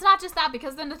 Well, but it's not just that,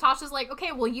 because then Natasha's like,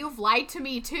 okay, well, you've lied to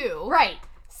me too. Right.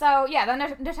 So, yeah,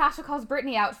 then Natasha calls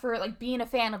Brittany out for, like, being a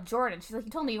fan of Jordan. She's like,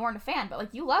 you told me you weren't a fan, but,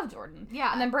 like, you love Jordan.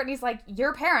 Yeah. And then Brittany's like,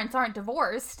 your parents aren't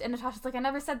divorced. And Natasha's like, I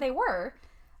never said they were.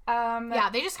 Yeah,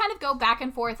 they just kind of go back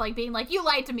and forth, like, being like, you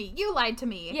lied to me, you lied to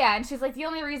me. Yeah, and she's like, the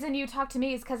only reason you talk to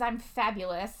me is because I'm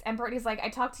fabulous. And Brittany's like, I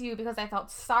talked to you because I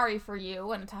felt sorry for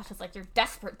you. And Natasha's like, you're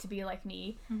desperate to be like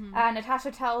me. Mm-hmm.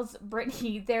 Natasha tells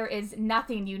Brittany there is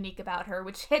nothing unique about her,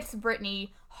 which hits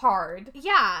Brittany hard.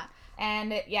 Yeah.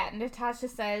 And, yeah, Natasha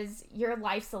says, your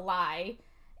life's a lie.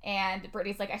 And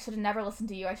Brittany's like, I should have never listened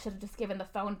to you. I should have just given the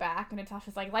phone back. And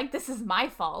Natasha's like, this is my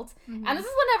fault. Mm-hmm. And this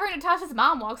is whenever Natasha's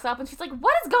mom walks up and she's like,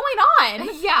 what is going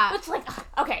on? Yeah. Which, like,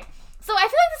 okay. So I feel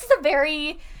like this is a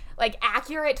very, like,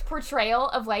 accurate portrayal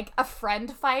of, like, a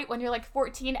friend fight when you're, like,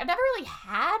 14. I've never really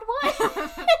had one.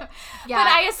 Yeah.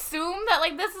 But I assume that,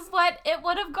 like, this is what it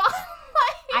would have gone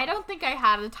like. I don't think I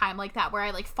had a time like that where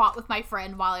I, like, fought with my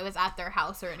friend while I was at their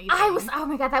house or anything. Oh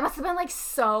my god, that must have been, like,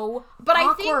 so But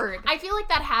awkward. I feel like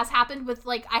that has happened with,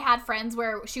 like, I had friends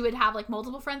where she would have, like,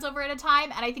 multiple friends over at a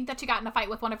time, and I think that she got in a fight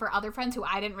with one of her other friends who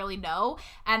I didn't really know,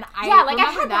 and I like, I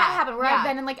remember had that happen where yeah. I've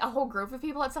been in, like, a whole group of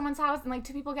people at someone's house, and, like,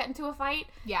 two people get into a fight.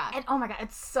 Yeah. And, oh my god,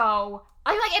 it's so,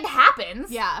 like, it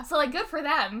happens. Yeah. So, like, good for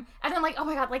them. And then, like, oh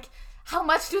my god, like, how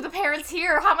much do the parents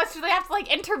hear? How much do they have to,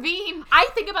 like, intervene? I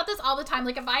think about this all the time.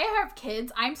 Like, if I have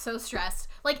kids, I'm so stressed.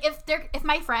 Like, if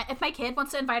my kid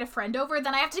wants to invite a friend over,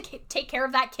 then I have to take care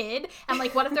of that kid. And,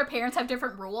 like, what if their parents have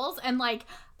different rules? And, like,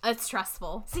 it's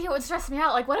stressful. See, it would stress me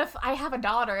out. Like, what if I have a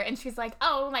daughter and she's like,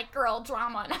 oh, like, girl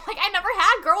drama. And I'm like, I never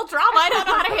had girl drama. I don't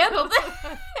know how to handle this.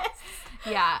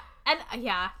 Yeah. And,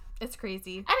 yeah, it's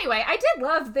crazy. Anyway, I did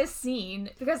love this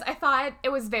scene because I thought it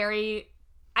was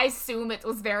I assume it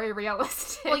was very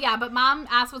realistic. Well, yeah, but mom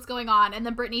asks what's going on, and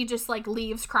then Brittany just, like,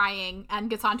 leaves crying and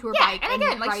gets onto her bike and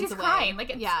again, like, rides she's away. crying.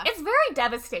 Like, it's very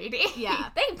devastating. Yeah.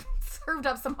 They served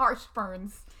up some harsh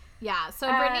burns. Yeah, so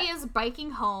Brittany is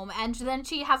biking home, and then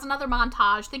she has another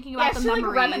montage thinking about the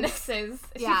memories. Like, reminisces.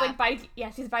 Yeah. She's, like,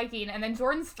 she's biking, and then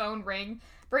Jordan's phone rings.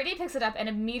 Brittany picks it up and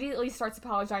immediately starts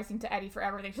apologizing to Eddie for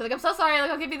everything. She's like, I'm so sorry, like,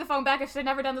 I'll give you the phone back. I should have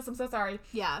never done this. I'm so sorry.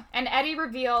 Yeah. And Eddie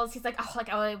reveals, he's like, oh, like,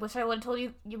 I wish I would have told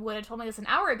you would have told me this an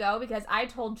hour ago because I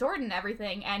told Jordan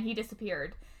everything and he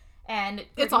disappeared. And it's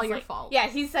Brittany's all your like, fault. Yeah,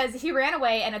 he says he ran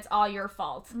away and it's all your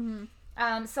fault.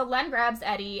 Mm-hmm. So Len grabs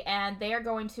Eddie and they are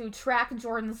going to track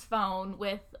Jordan's phone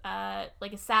with,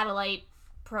 like, a satellite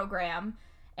program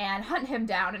and hunt him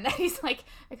down. And Eddie's like,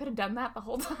 I could have done that the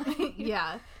whole time.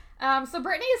 Yeah. So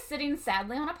Brittany is sitting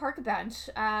sadly on a park bench.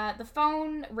 The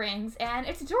phone rings, and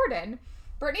it's Jordan.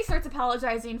 Brittany starts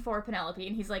apologizing for Penelope,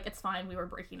 and he's like, it's fine, we were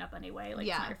breaking up anyway. Like,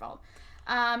 it's not your fault.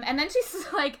 And then she's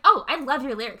like, oh, I love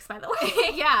your lyrics, by the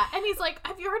way. Yeah, and he's like,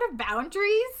 have you heard of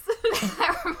Boundaries?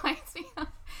 That reminds me of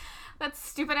that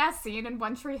stupid-ass scene in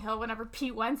One Tree Hill whenever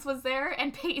Pete Wentz was there,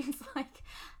 and Peyton's like,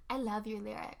 I love your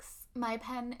lyrics. My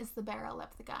pen is the barrel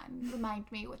of the gun.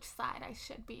 Remind me which side I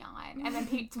should be on. And then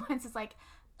Pete Wentz is like,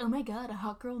 oh my god, a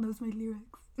hot girl knows my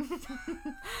lyrics.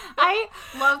 I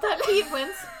love that Pete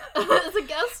Wentz is a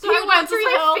guest star. Pete Wentz is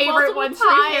my favorite One Tree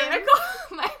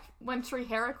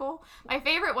Hill. My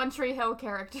favorite One Tree Hill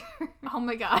character. Oh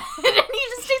my god. And he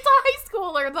just dates a high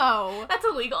schooler, though. That's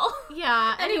illegal.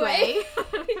 Yeah, anyway.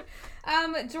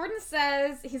 Jordan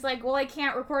says, he's like, well, I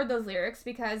can't record those lyrics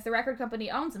because the record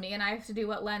company owns me and I have to do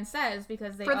what Len says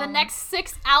because they For the next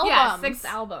 6 albums. Yeah, 6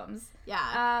 albums.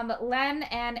 Yeah. Len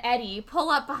and Eddie pull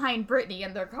up behind Brittany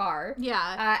in their car.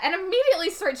 Yeah. And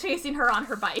immediately start chasing her on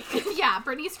her bike. Yeah,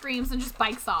 Brittany screams and just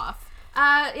bikes off.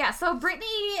 So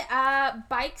Brittany,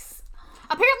 bikes.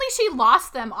 Apparently she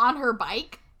lost them on her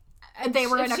bike. They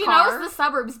were in a car. She knows the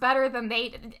suburbs better than they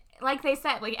did. Like they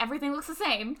said, like, everything looks the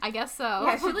same. I guess so.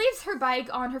 Yeah, she leaves her bike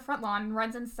on her front lawn and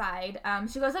runs inside.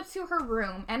 She goes up to her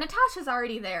room, and Natasha's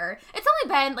already there. It's only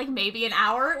been, like, maybe an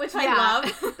hour, which I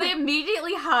love. They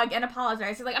immediately hug and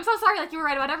apologize. She's like, I'm so sorry, like, you were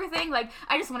right about everything. Like,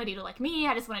 I just wanted you to like me.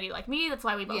 I just wanted you to like me. That's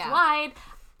why we both lied.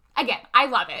 again, I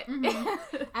love it.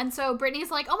 Mm-hmm. And so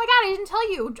Brittany's like, oh my god, I didn't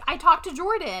tell you. I talked to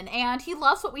Jordan, and he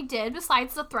loves what we did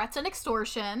besides the threats and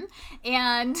extortion.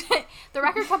 And the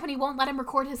record company won't let him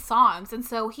record his songs, and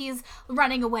so he's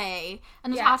running away.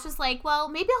 And Natasha's like, well,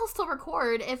 maybe I'll still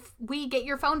record if we get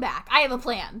your phone back. I have a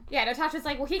plan. Yeah, Natasha's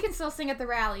like, well, he can still sing at the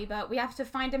rally, but we have to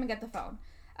find him and get the phone.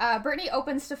 Brittany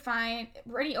opens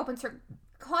her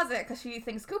closet because she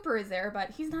thinks Cooper is there,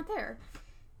 but he's not there.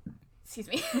 Excuse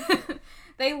me.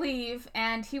 They leave,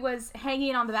 and he was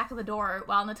hanging on the back of the door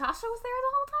while Natasha was there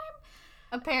the whole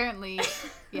time. Apparently,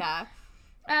 yeah.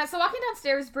 So walking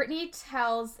downstairs, Brittany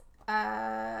tells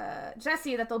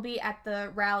Jesse that they'll be at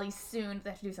the rally soon.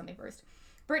 They have to do something first.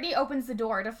 Brittany opens the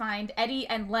door to find Eddie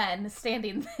and Len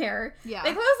standing there. Yeah.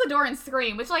 They close the door and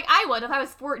scream, which, like, I would if I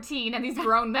was 14 and these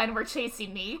grown men were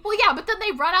chasing me. Well, yeah, but then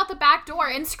they run out the back door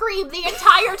and scream the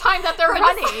entire time that they're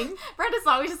running. Brenda's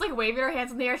always just, like, waving her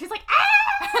hands in the air. She's like,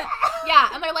 ah!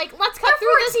 Yeah, and they're like, let's cut through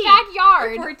this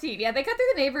backyard. They're 14. Yeah, they cut through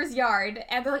the neighbor's yard,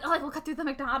 and they're like, oh, like, we'll cut through the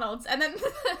McDonald's. And then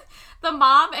the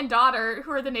mom and daughter,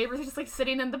 who are the neighbors, are just, like,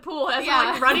 sitting in the pool as they're,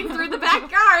 like, running through the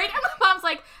backyard. And the mom's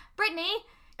like, Brittany,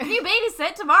 can you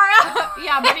babysit tomorrow?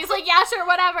 Yeah, but he's like, yeah, sure,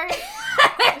 whatever.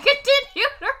 They continue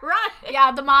to run.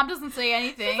 Yeah, the mom doesn't say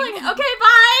anything. She's like, okay,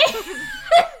 bye.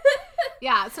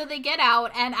 Yeah, so they get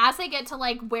out, and as they get to,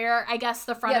 like, where, I guess,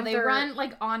 the front of they run,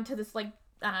 like, onto this, like,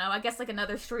 I don't know, I guess, like,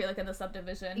 another street, like, in the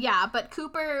subdivision. Yeah, but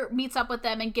Cooper meets up with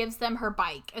them and gives them her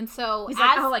bike. And so he's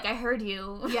like, oh, like, I heard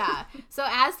you. Yeah. So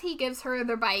as he gives her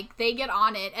their bike, they get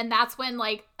on it, and that's when,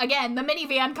 like, again, the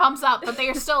minivan comes up, but they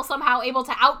are still somehow able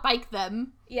to outbike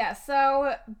them. Yeah,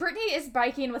 so Brittany is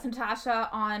biking with Natasha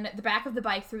on the back of the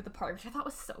bike through the park, which I thought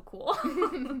was so cool.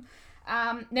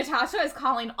 Natasha is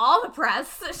calling all the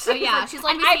press. She's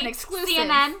like, I have an exclusive.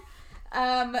 CNN.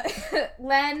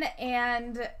 Len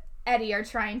and Eddie are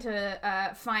trying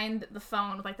to find the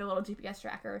phone with, like, the little GPS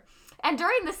tracker. And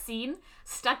during the scene,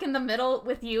 Stuck in the Middle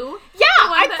with You. Yeah,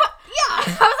 I was like,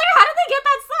 how did they get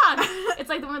that song? It's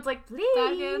like the one that's like, please.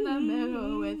 Stuck in the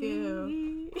middle with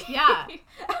you. Yeah.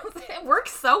 It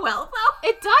works so well, though.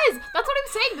 It does. That's what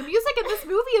I'm saying. The music in this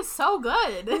movie is so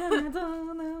good.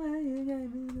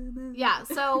 Yeah,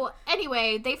 so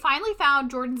anyway, they finally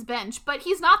found Jordan's bench, but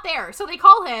he's not there. So they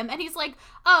call him, and he's like,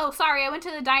 oh, sorry, I went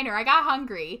to the diner. I got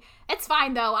hungry. It's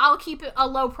fine, though. I'll keep it a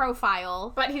low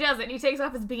profile. But he doesn't. He takes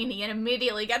off his beanie and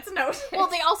immediately gets noticed. Well,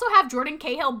 they also have Jordan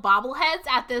Cahill bobbleheads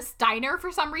at this diner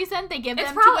for some reason. They give them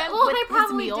to him with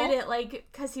his meal. They probably did it, like,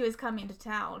 because he was coming to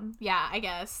town. Yeah, I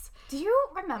guess. Do you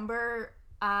remember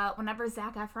whenever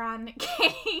Zac Efron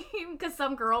came because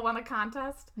some girl won a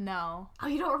contest? No. Oh,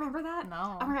 you don't remember that?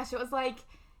 No. Oh my gosh, it was like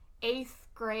 8th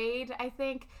grade, I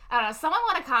think. I don't know. Someone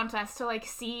won a contest to, like,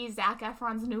 see Zac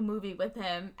Efron's new movie with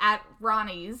him at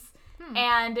Ronnie's.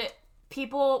 And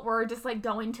people were just, like,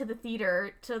 going to the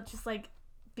theater to just, like,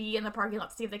 be in the parking lot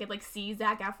to see if they could, like, see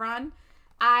Zac Efron.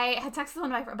 I had texted one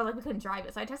of my friends, but, like, we couldn't drive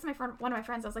it. So I texted one of my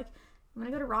friends. I was like, I'm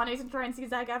gonna go to Ronnie's and try and see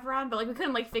Zac Efron, but, like, we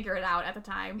couldn't, like, figure it out at the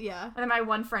time. Yeah. And then my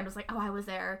one friend was like, oh, I was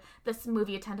there. This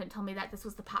movie attendant told me that this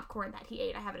was the popcorn that he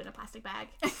ate. I have it in a plastic bag.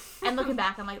 And looking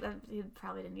back, I'm like, you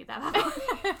probably didn't eat that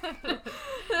popcorn.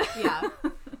 Yeah.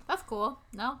 That's cool.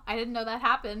 No, I didn't know that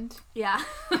happened. Yeah.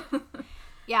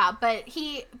 Yeah, but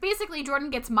Jordan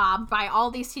gets mobbed by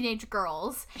all these teenage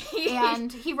girls,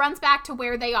 and he runs back to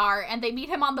where they are, and they meet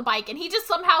him on the bike, and he just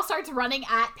somehow starts running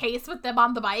at pace with them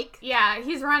on the bike. Yeah,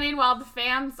 he's running while the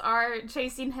fans are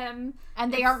chasing him.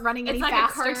 And they aren't running any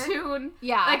faster. It's like a cartoon.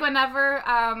 Yeah. Like whenever,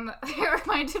 it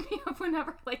reminded me of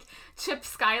whenever, like, Chip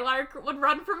Skylark would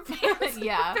run from fans.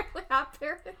 Yeah. Fairly Odd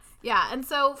Parents. Yeah, and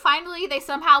so finally they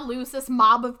somehow lose this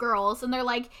mob of girls, and they're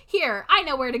like, here, I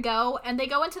know where to go. And they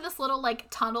go into this little, like,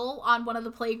 tunnel on one of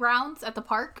the playgrounds at the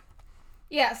park.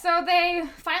 Yeah, so they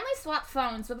finally swap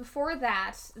phones, but before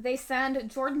that, they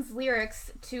send Jordan's lyrics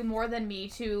to More Than Me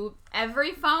to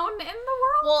every phone in the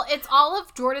world? Well, it's all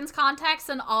of Jordan's contacts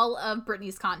and all of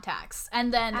Brittany's contacts.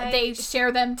 And then they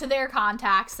share them to their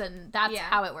contacts, and that's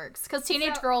how it works. Because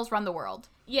teenage girls run the world.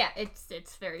 Yeah,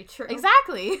 it's very true.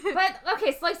 Exactly. But,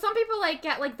 okay, so, like, some people, like,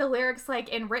 get, like, the lyrics, like,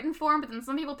 in written form, but then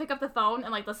some people pick up the phone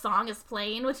and, like, the song is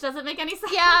playing, which doesn't make any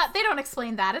sense. Yeah, they don't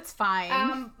explain that. It's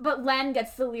fine. But Len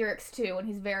gets the lyrics, too, and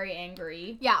he's very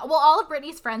angry. Yeah, well, all of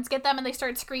Brittany's friends get them, and they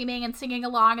start screaming and singing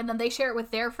along, and then they share it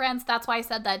with their friends. That's why I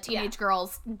said that teenage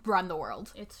girls run the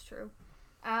world. It's true.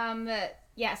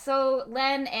 Yeah, so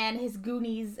Len and his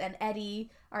Goonies and Eddie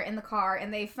are in the car,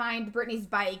 and they find Brittany's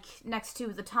bike next to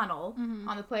the tunnel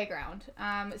on the playground.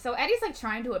 So Eddie's, like,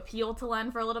 trying to appeal to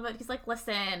Len for a little bit. He's like,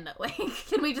 listen, like,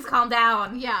 can we just calm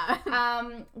down? Yeah.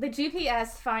 The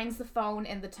GPS finds the phone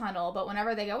in the tunnel, but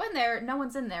whenever they go in there, no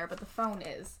one's in there, but the phone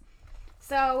is.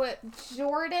 So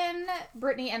Jordan,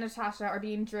 Brittany, and Natasha are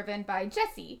being driven by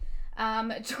Jesse.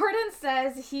 Jordan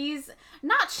says he's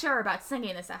not sure about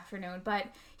singing this afternoon, but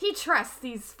he trusts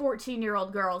these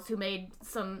 14-year-old girls who made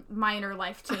some minor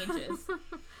life changes.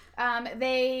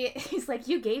 He's like,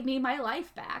 you gave me my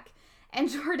life back. And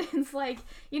Jordan's like,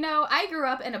 I grew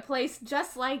up in a place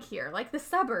just like here, like the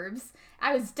suburbs.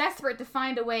 I was desperate to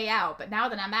find a way out, but now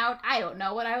that I'm out, I don't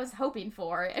know what I was hoping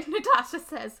for. And Natasha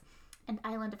says, an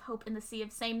island of hope in the sea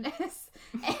of sameness.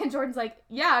 And Jordan's like,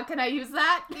 yeah, can I use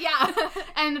that? Yeah.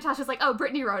 And Natasha's like, oh,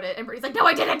 Brittany wrote it. And Brittany's like, no,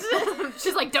 I didn't.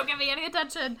 She's like, don't give me any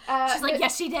attention. She's like,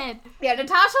 yes, she did. Yeah,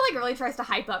 Natasha really tries to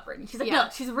hype up Brittany. She's like, no,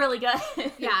 she's really good.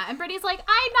 Yeah, and Brittany's like,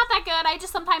 I'm not that good. I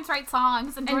just sometimes write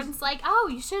songs. And Jordan's like, oh,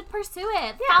 you should pursue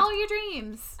it. Yeah. Follow your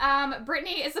dreams.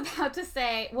 Brittany is about to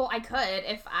say, well, I could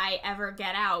if I ever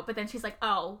get out. But then she's like,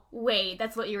 oh, wait,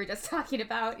 that's what you were just talking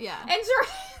about. Yeah. And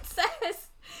Jordan says,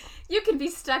 you can be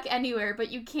stuck anywhere,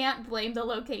 but you can't blame the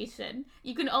location.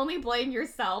 You can only blame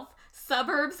yourself.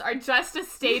 Suburbs are just a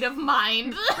state of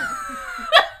mind.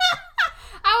 I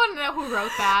want to know who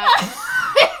wrote that.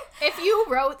 If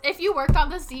you worked on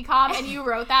this decom and you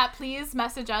wrote that, please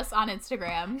message us on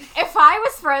Instagram. If I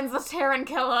was friends with Taran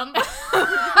Killam,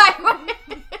 I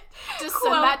would just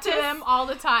send that to him all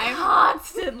the time.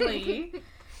 Constantly.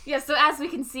 Yeah, so as we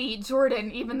can see,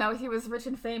 Jordan, even though he was rich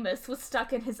and famous, was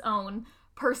stuck in his own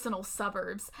personal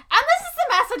suburbs. And this is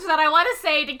the message that I want to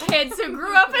say to kids who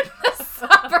grew up in the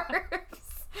suburbs.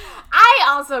 I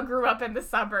also grew up in the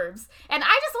suburbs. And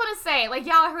I just want to say,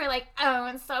 y'all who are like, oh,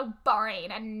 it's so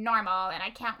boring and normal and I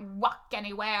can't walk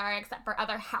anywhere except for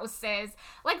other houses.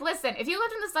 Listen, if you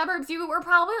lived in the suburbs, you were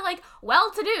probably,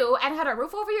 well-to-do and had a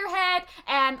roof over your head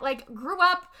and, grew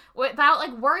up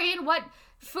without, worrying what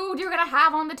food you're gonna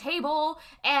have on the table.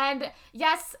 And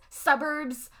yes,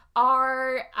 suburbs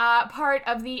are part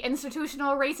of the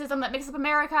institutional racism that makes up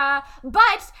America.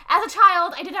 But as a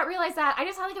child, I did not realize that. I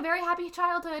just had a very happy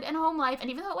childhood and home life. And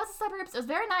even though it was the suburbs, it was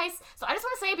very nice. So I just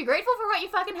want to say, be grateful for what you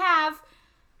fucking have.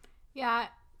 Yeah,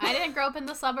 I didn't grow up in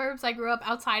the suburbs. I grew up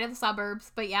outside of the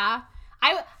suburbs. But yeah.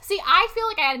 I feel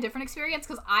like I had a different experience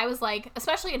because I was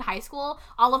especially in high school,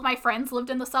 all of my friends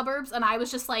lived in the suburbs and I was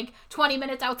just 20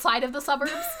 minutes outside of the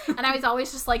suburbs and I was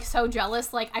always just so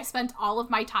jealous. I spent all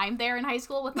of my time there in high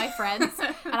school with my friends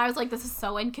and I was like, this is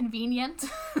so inconvenient.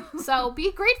 So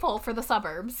be grateful for the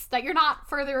suburbs, that you're not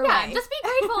further away. Yeah, just be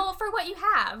grateful for what you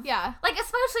have. Yeah.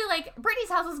 Especially Brittany's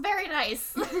house is very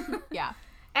nice. Yeah.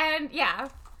 And yeah.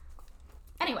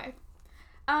 Anyway.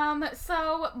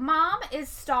 So Mom is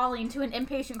stalling to an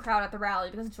impatient crowd at the rally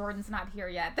because Jordan's not here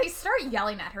yet. They start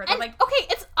yelling at her. They're okay,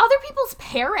 it's other people's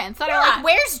parents that are like,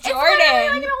 where's Jordan? It's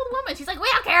like an old woman. She's like, we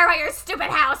don't care about your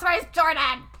stupid house. Where's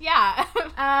Jordan? Yeah.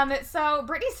 So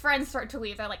Brittany's friends start to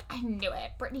leave. They're like, I knew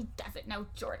it. Brittany doesn't know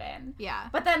Jordan. Yeah.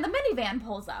 But then the minivan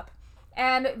pulls up.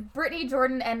 And Brittany,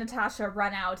 Jordan, and Natasha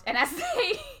run out. And as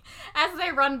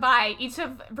they run by, each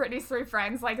of Brittany's three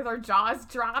friends, their jaws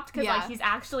dropped because, he's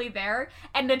actually there.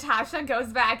 And Natasha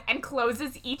goes back and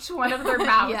closes each one of their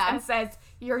mouths and says,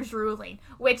 you're drooling.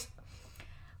 Which,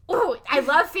 ooh, I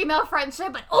love female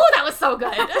friendship, but ooh, that was so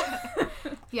good.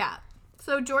 Yeah.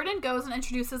 So Jordan goes and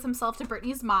introduces himself to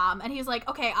Brittany's mom, and he's like,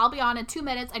 okay, I'll be on in 2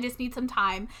 minutes. I just need some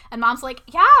time. And Mom's like,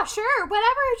 yeah, sure,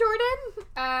 whatever,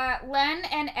 Jordan. Len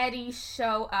and Eddie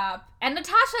show up, and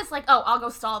Natasha's like, oh, I'll go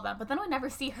stall them, but then we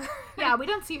never see her. Yeah, we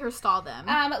don't see her stall them.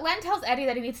 Len tells Eddie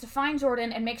that he needs to find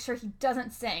Jordan and make sure he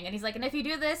doesn't sing, and he's like, and if you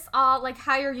do this, I'll,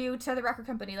 hire you to the record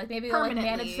company. Maybe you'll,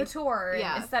 manage the tour,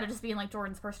 instead of just being,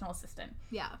 Jordan's personal assistant.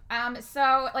 Yeah.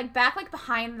 So, back,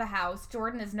 behind the house,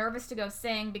 Jordan is nervous to go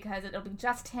sing because it'll be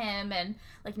just him and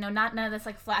none of this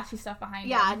flashy stuff behind him.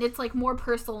 Yeah, and it's more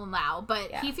personal now,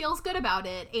 but he feels good about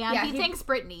it, and he thanks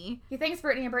Brittany. He thanks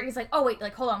Brittany, and Brittany's like, oh wait,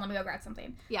 hold on, let me go grab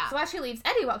something. Yeah. So as she leaves,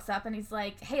 Eddie walks up and he's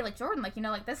like, hey, Jordan,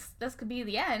 this could be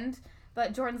the end.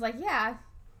 But Jordan's like, yeah.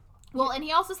 Well, and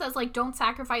he also says don't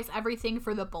sacrifice everything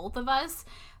for the both of us.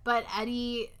 But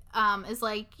Eddie is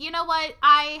like, you know what?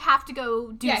 I have to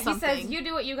go do something. Yeah, he says, you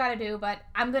do what you gotta do, but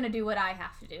I'm gonna do what I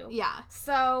have to do. Yeah.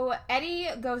 So Eddie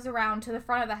goes around to the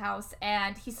front of the house,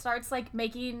 and he starts,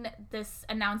 making this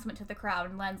announcement to the crowd,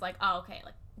 and Len's like, oh, okay,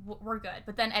 we're good.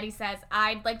 But then Eddie says,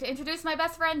 I'd like to introduce my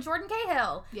best friend, Jordan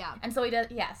Cahill. Yeah. And so he does,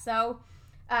 so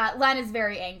Len is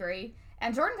very angry,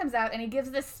 and Jordan comes out, and he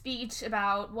gives this speech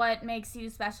about what makes you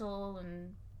special,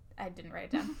 and I didn't write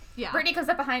it down. Yeah. Brittany comes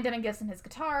up behind him and gives him his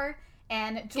guitar.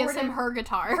 And Jordan gives him her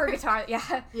guitar. Her guitar,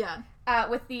 yeah. Yeah.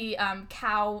 With the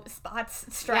cow spots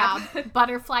strap. Yeah,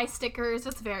 butterfly stickers.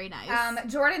 It's very nice.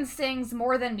 Jordan sings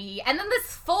More Than Me. And then this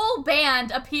full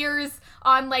band appears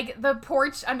on, the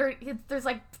porch under... There's,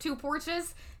 2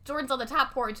 porches. Jordan's on the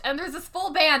top porch, and there's this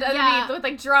full band underneath with,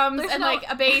 like, drums and, like,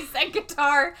 a bass and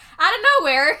guitar out of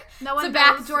nowhere. No one to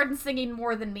back knows. Jordan singing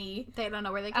More Than Me. They don't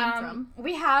know where they came from.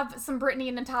 We have some Brittany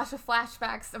and Natasha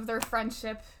flashbacks of their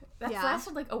friendship. That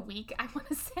lasted, like, a week, I want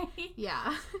to say.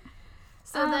 Yeah.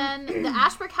 So then the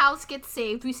Ashbrook house gets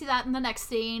saved. We see that in the next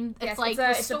scene. It's like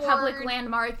it's a public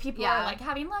landmark. People Yeah. are like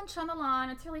having lunch on the lawn.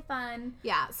 It's really fun.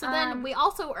 Yeah. So then we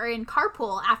also are in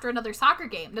carpool after another soccer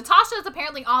game. Natasha is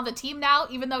apparently on the team now,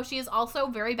 even though she is also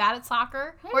very bad at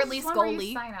soccer, or at least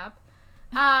goalie. Sign up.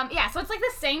 Yeah, so it's like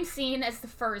the same scene as the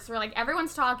first, where like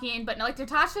everyone's talking, but like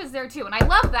Natasha is there too, and I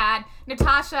love that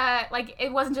Natasha, like,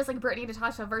 it wasn't just like Brittany and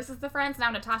Natasha versus the friends. Now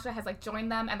Natasha has like joined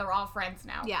them, and they're all friends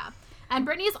now. Yeah. And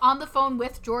Brittany's on the phone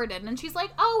with Jordan, and she's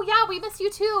like, oh, yeah, we miss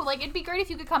you, too. Like, it'd be great if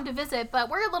you could come to visit, but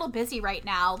we're a little busy right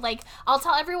now. Like, I'll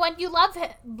tell everyone you love him.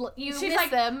 She's miss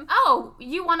like, them. Oh,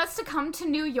 you want us to come to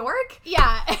New York?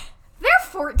 Yeah. They're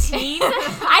 14.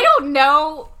 I don't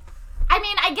know. I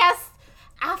mean, I guess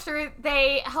after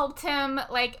they helped him,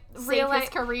 like, Save his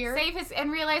career.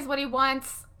 And realize what he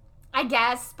wants, I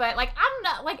guess. But, like, I'm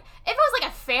not, like, if it was,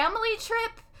 like, a family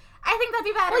trip, I think that'd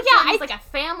be better. Well, yeah, like a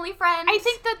family friend. I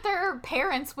think that their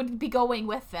parents would be going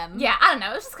with them. Yeah, I don't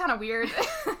know. It's just kind of weird.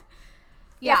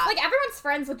 Yeah. It's like everyone's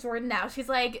friends with Jordan now. She's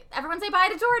like, everyone say bye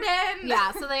to Jordan.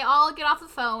 Yeah, so they all get off the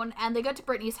phone and they go to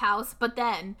Brittany's house, but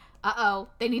then,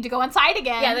 they need to go inside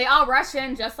again. Yeah, they all rush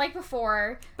in just like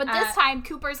before. But this time,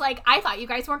 Cooper's like, I thought you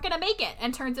guys weren't going to make it,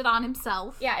 and turns it on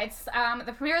himself. Yeah, it's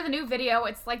the premiere of the new video.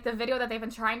 It's like the video that they've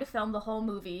been trying to film the whole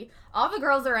movie. All the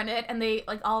girls are in it, and they,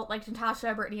 like, all, like,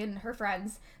 Natasha, Brittany, and her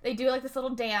friends, they do, like, this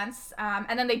little dance,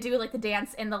 and then they do, like, the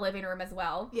dance in the living room as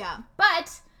well. Yeah.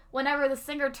 But whenever the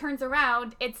singer turns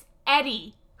around, it's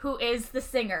Eddie who is the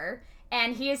singer,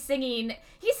 and he's singing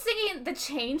the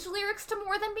Change lyrics to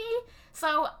More Than Me.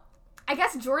 So I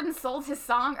guess Jordan sold his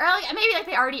song, or like, maybe like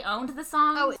they already owned the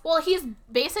song. Oh, well, he's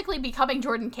basically becoming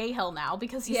Jordan Cahill now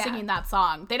because he's singing that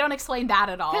song. They don't explain that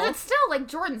at all. Because it's still like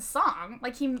Jordan's song.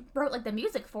 Like, he wrote like the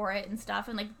music for it and stuff,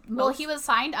 and like well, he was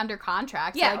signed under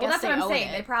contract. So yeah, I guess well, that's what I'm saying.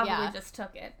 it. They probably just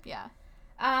took it. Yeah.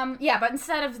 Yeah, but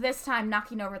instead of this time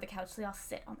knocking over the couch, they all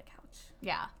sit on the couch.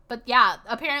 Yeah, but yeah,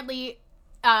 apparently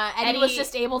Eddie was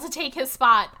just able to take his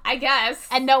spot. I guess.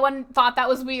 And no one thought that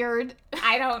was weird.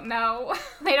 I don't know.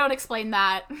 They don't explain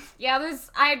that. Yeah,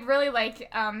 I'd really like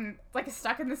a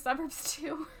Stuck in the Suburbs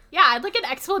too. Yeah, I'd like an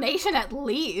explanation at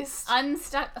least.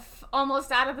 Unstuck,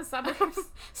 almost out of the suburbs.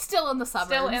 Still in the suburbs.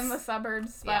 Still in the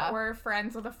suburbs, but we're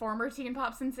friends with a former teen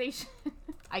pop sensation.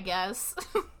 I guess.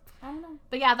 I don't know.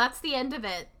 But yeah, that's the end of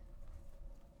it.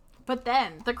 But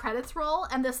then the credits roll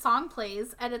and this song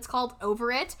plays, and it's called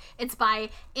Over It. It's by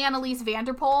Annalise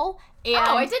Vanderpool. And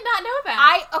I did not know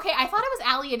that. I thought it was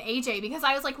Allie and AJ because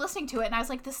I was like listening to it and I was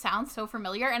like, this sounds so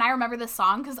familiar. And I remember this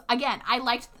song because, again, I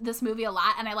liked this movie a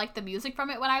lot and I liked the music from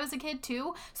it when I was a kid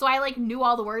too. So I like knew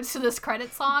all the words to this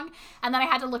credit song. And then I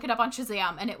had to look it up on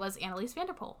Shazam, and it was Annalise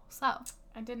Vanderpool. So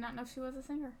I did not know she was a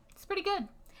singer. it's pretty good.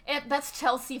 That's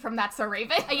Chelsea from That's So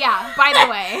Raven. Yeah, by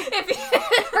the way.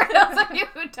 For those of you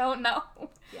who don't know.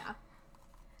 Yeah.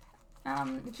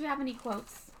 Did you have any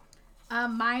quotes?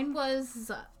 Mine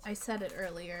was, I said it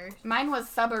earlier. Mine was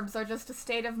suburbs are just a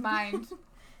state of mind.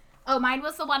 Oh, mine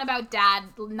was the one about Dad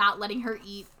not letting her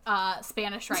eat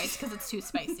Spanish rice because it's too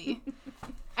spicy.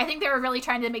 I think they were really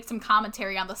trying to make some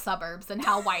commentary on the suburbs and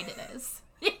how white it is.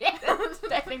 Yeah,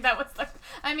 I think that was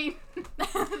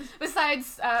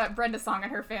besides Brenda's song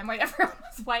and her family, everyone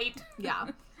was white. Yeah.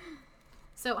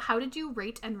 So how did you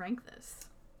rate and rank this?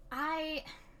 I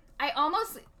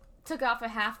almost took off a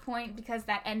half point because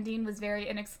that ending was very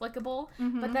inexplicable.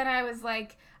 Mm-hmm. But then I was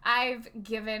like, I've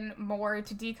given more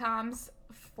to DCOMs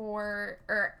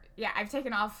I've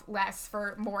taken off less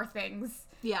for more things.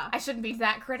 Yeah. I shouldn't be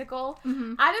that critical.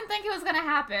 Mm-hmm. I didn't think it was going to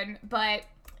happen, but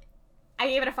I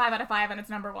gave it a 5 out of 5 and it's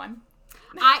number 1.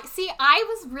 I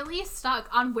was really stuck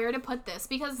on where to put this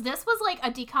because this was like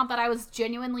a decomp that I was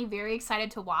genuinely very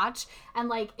excited to watch, and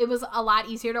like it was a lot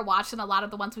easier to watch than a lot of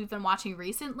the ones we've been watching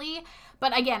recently.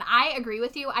 But again, I agree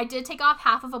with you. I did take off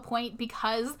half of a point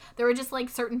because there were just like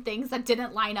certain things that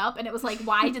didn't line up, and it was like,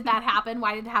 why did that happen?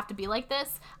 Why did it have to be like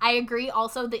this? I agree.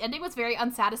 Also, the ending was very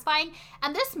unsatisfying,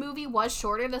 and this movie was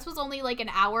shorter. This was only like an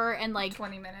hour and like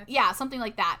 20 minutes. Yeah, something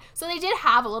like that. So they did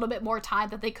have a little bit more time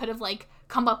that they could have like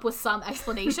come up with some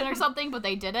explanation or something, but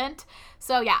they didn't.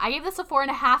 So yeah, I gave this a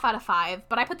 4.5 out of 5,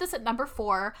 but I put this at number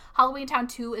 4. Halloween Town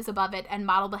 2 is above it, and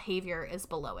Model Behavior is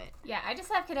below it. Yeah, I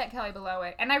just have Cadet Kelly below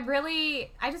it, and I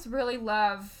just really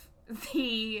love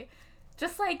the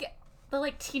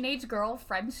teenage girl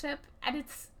friendship, and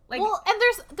it's Like, well, and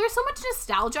there's so much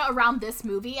nostalgia around this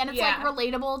movie, and it's like Yeah.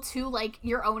 relatable to like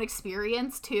your own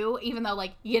experience too, even though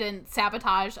like you didn't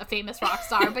sabotage a famous rock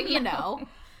star, but you know.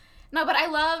 No, but I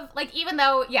love, like, even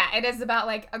though, yeah, it is about,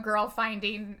 like, a girl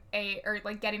finding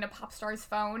getting a pop star's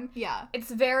phone. Yeah.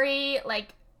 It's very,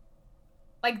 like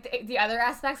the other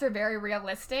aspects are very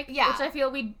realistic. Yeah. Which I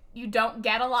feel you don't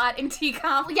get a lot in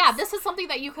T-Coms. Yeah, this is something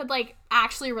that you could, like,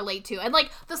 actually relate to. And,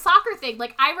 like, the soccer thing,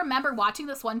 like, I remember watching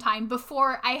this one time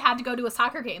before I had to go to a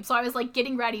soccer game. So I was, like,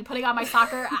 getting ready, putting on my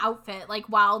soccer outfit, like,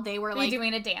 while they were, like... you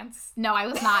doing a dance? No, I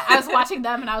was not. I was watching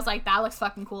them, and I was like, that looks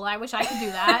fucking cool. I wish I could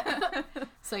do that.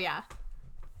 So, yeah.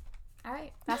 All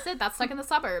right. That's it. That's Stuck in the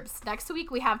Suburbs. Next week,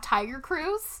 we have Tiger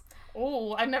Cruise.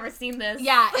 Oh, I've never seen this.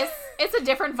 Yeah, it's a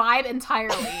different vibe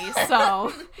entirely.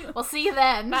 So, we'll see you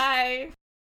then. Bye.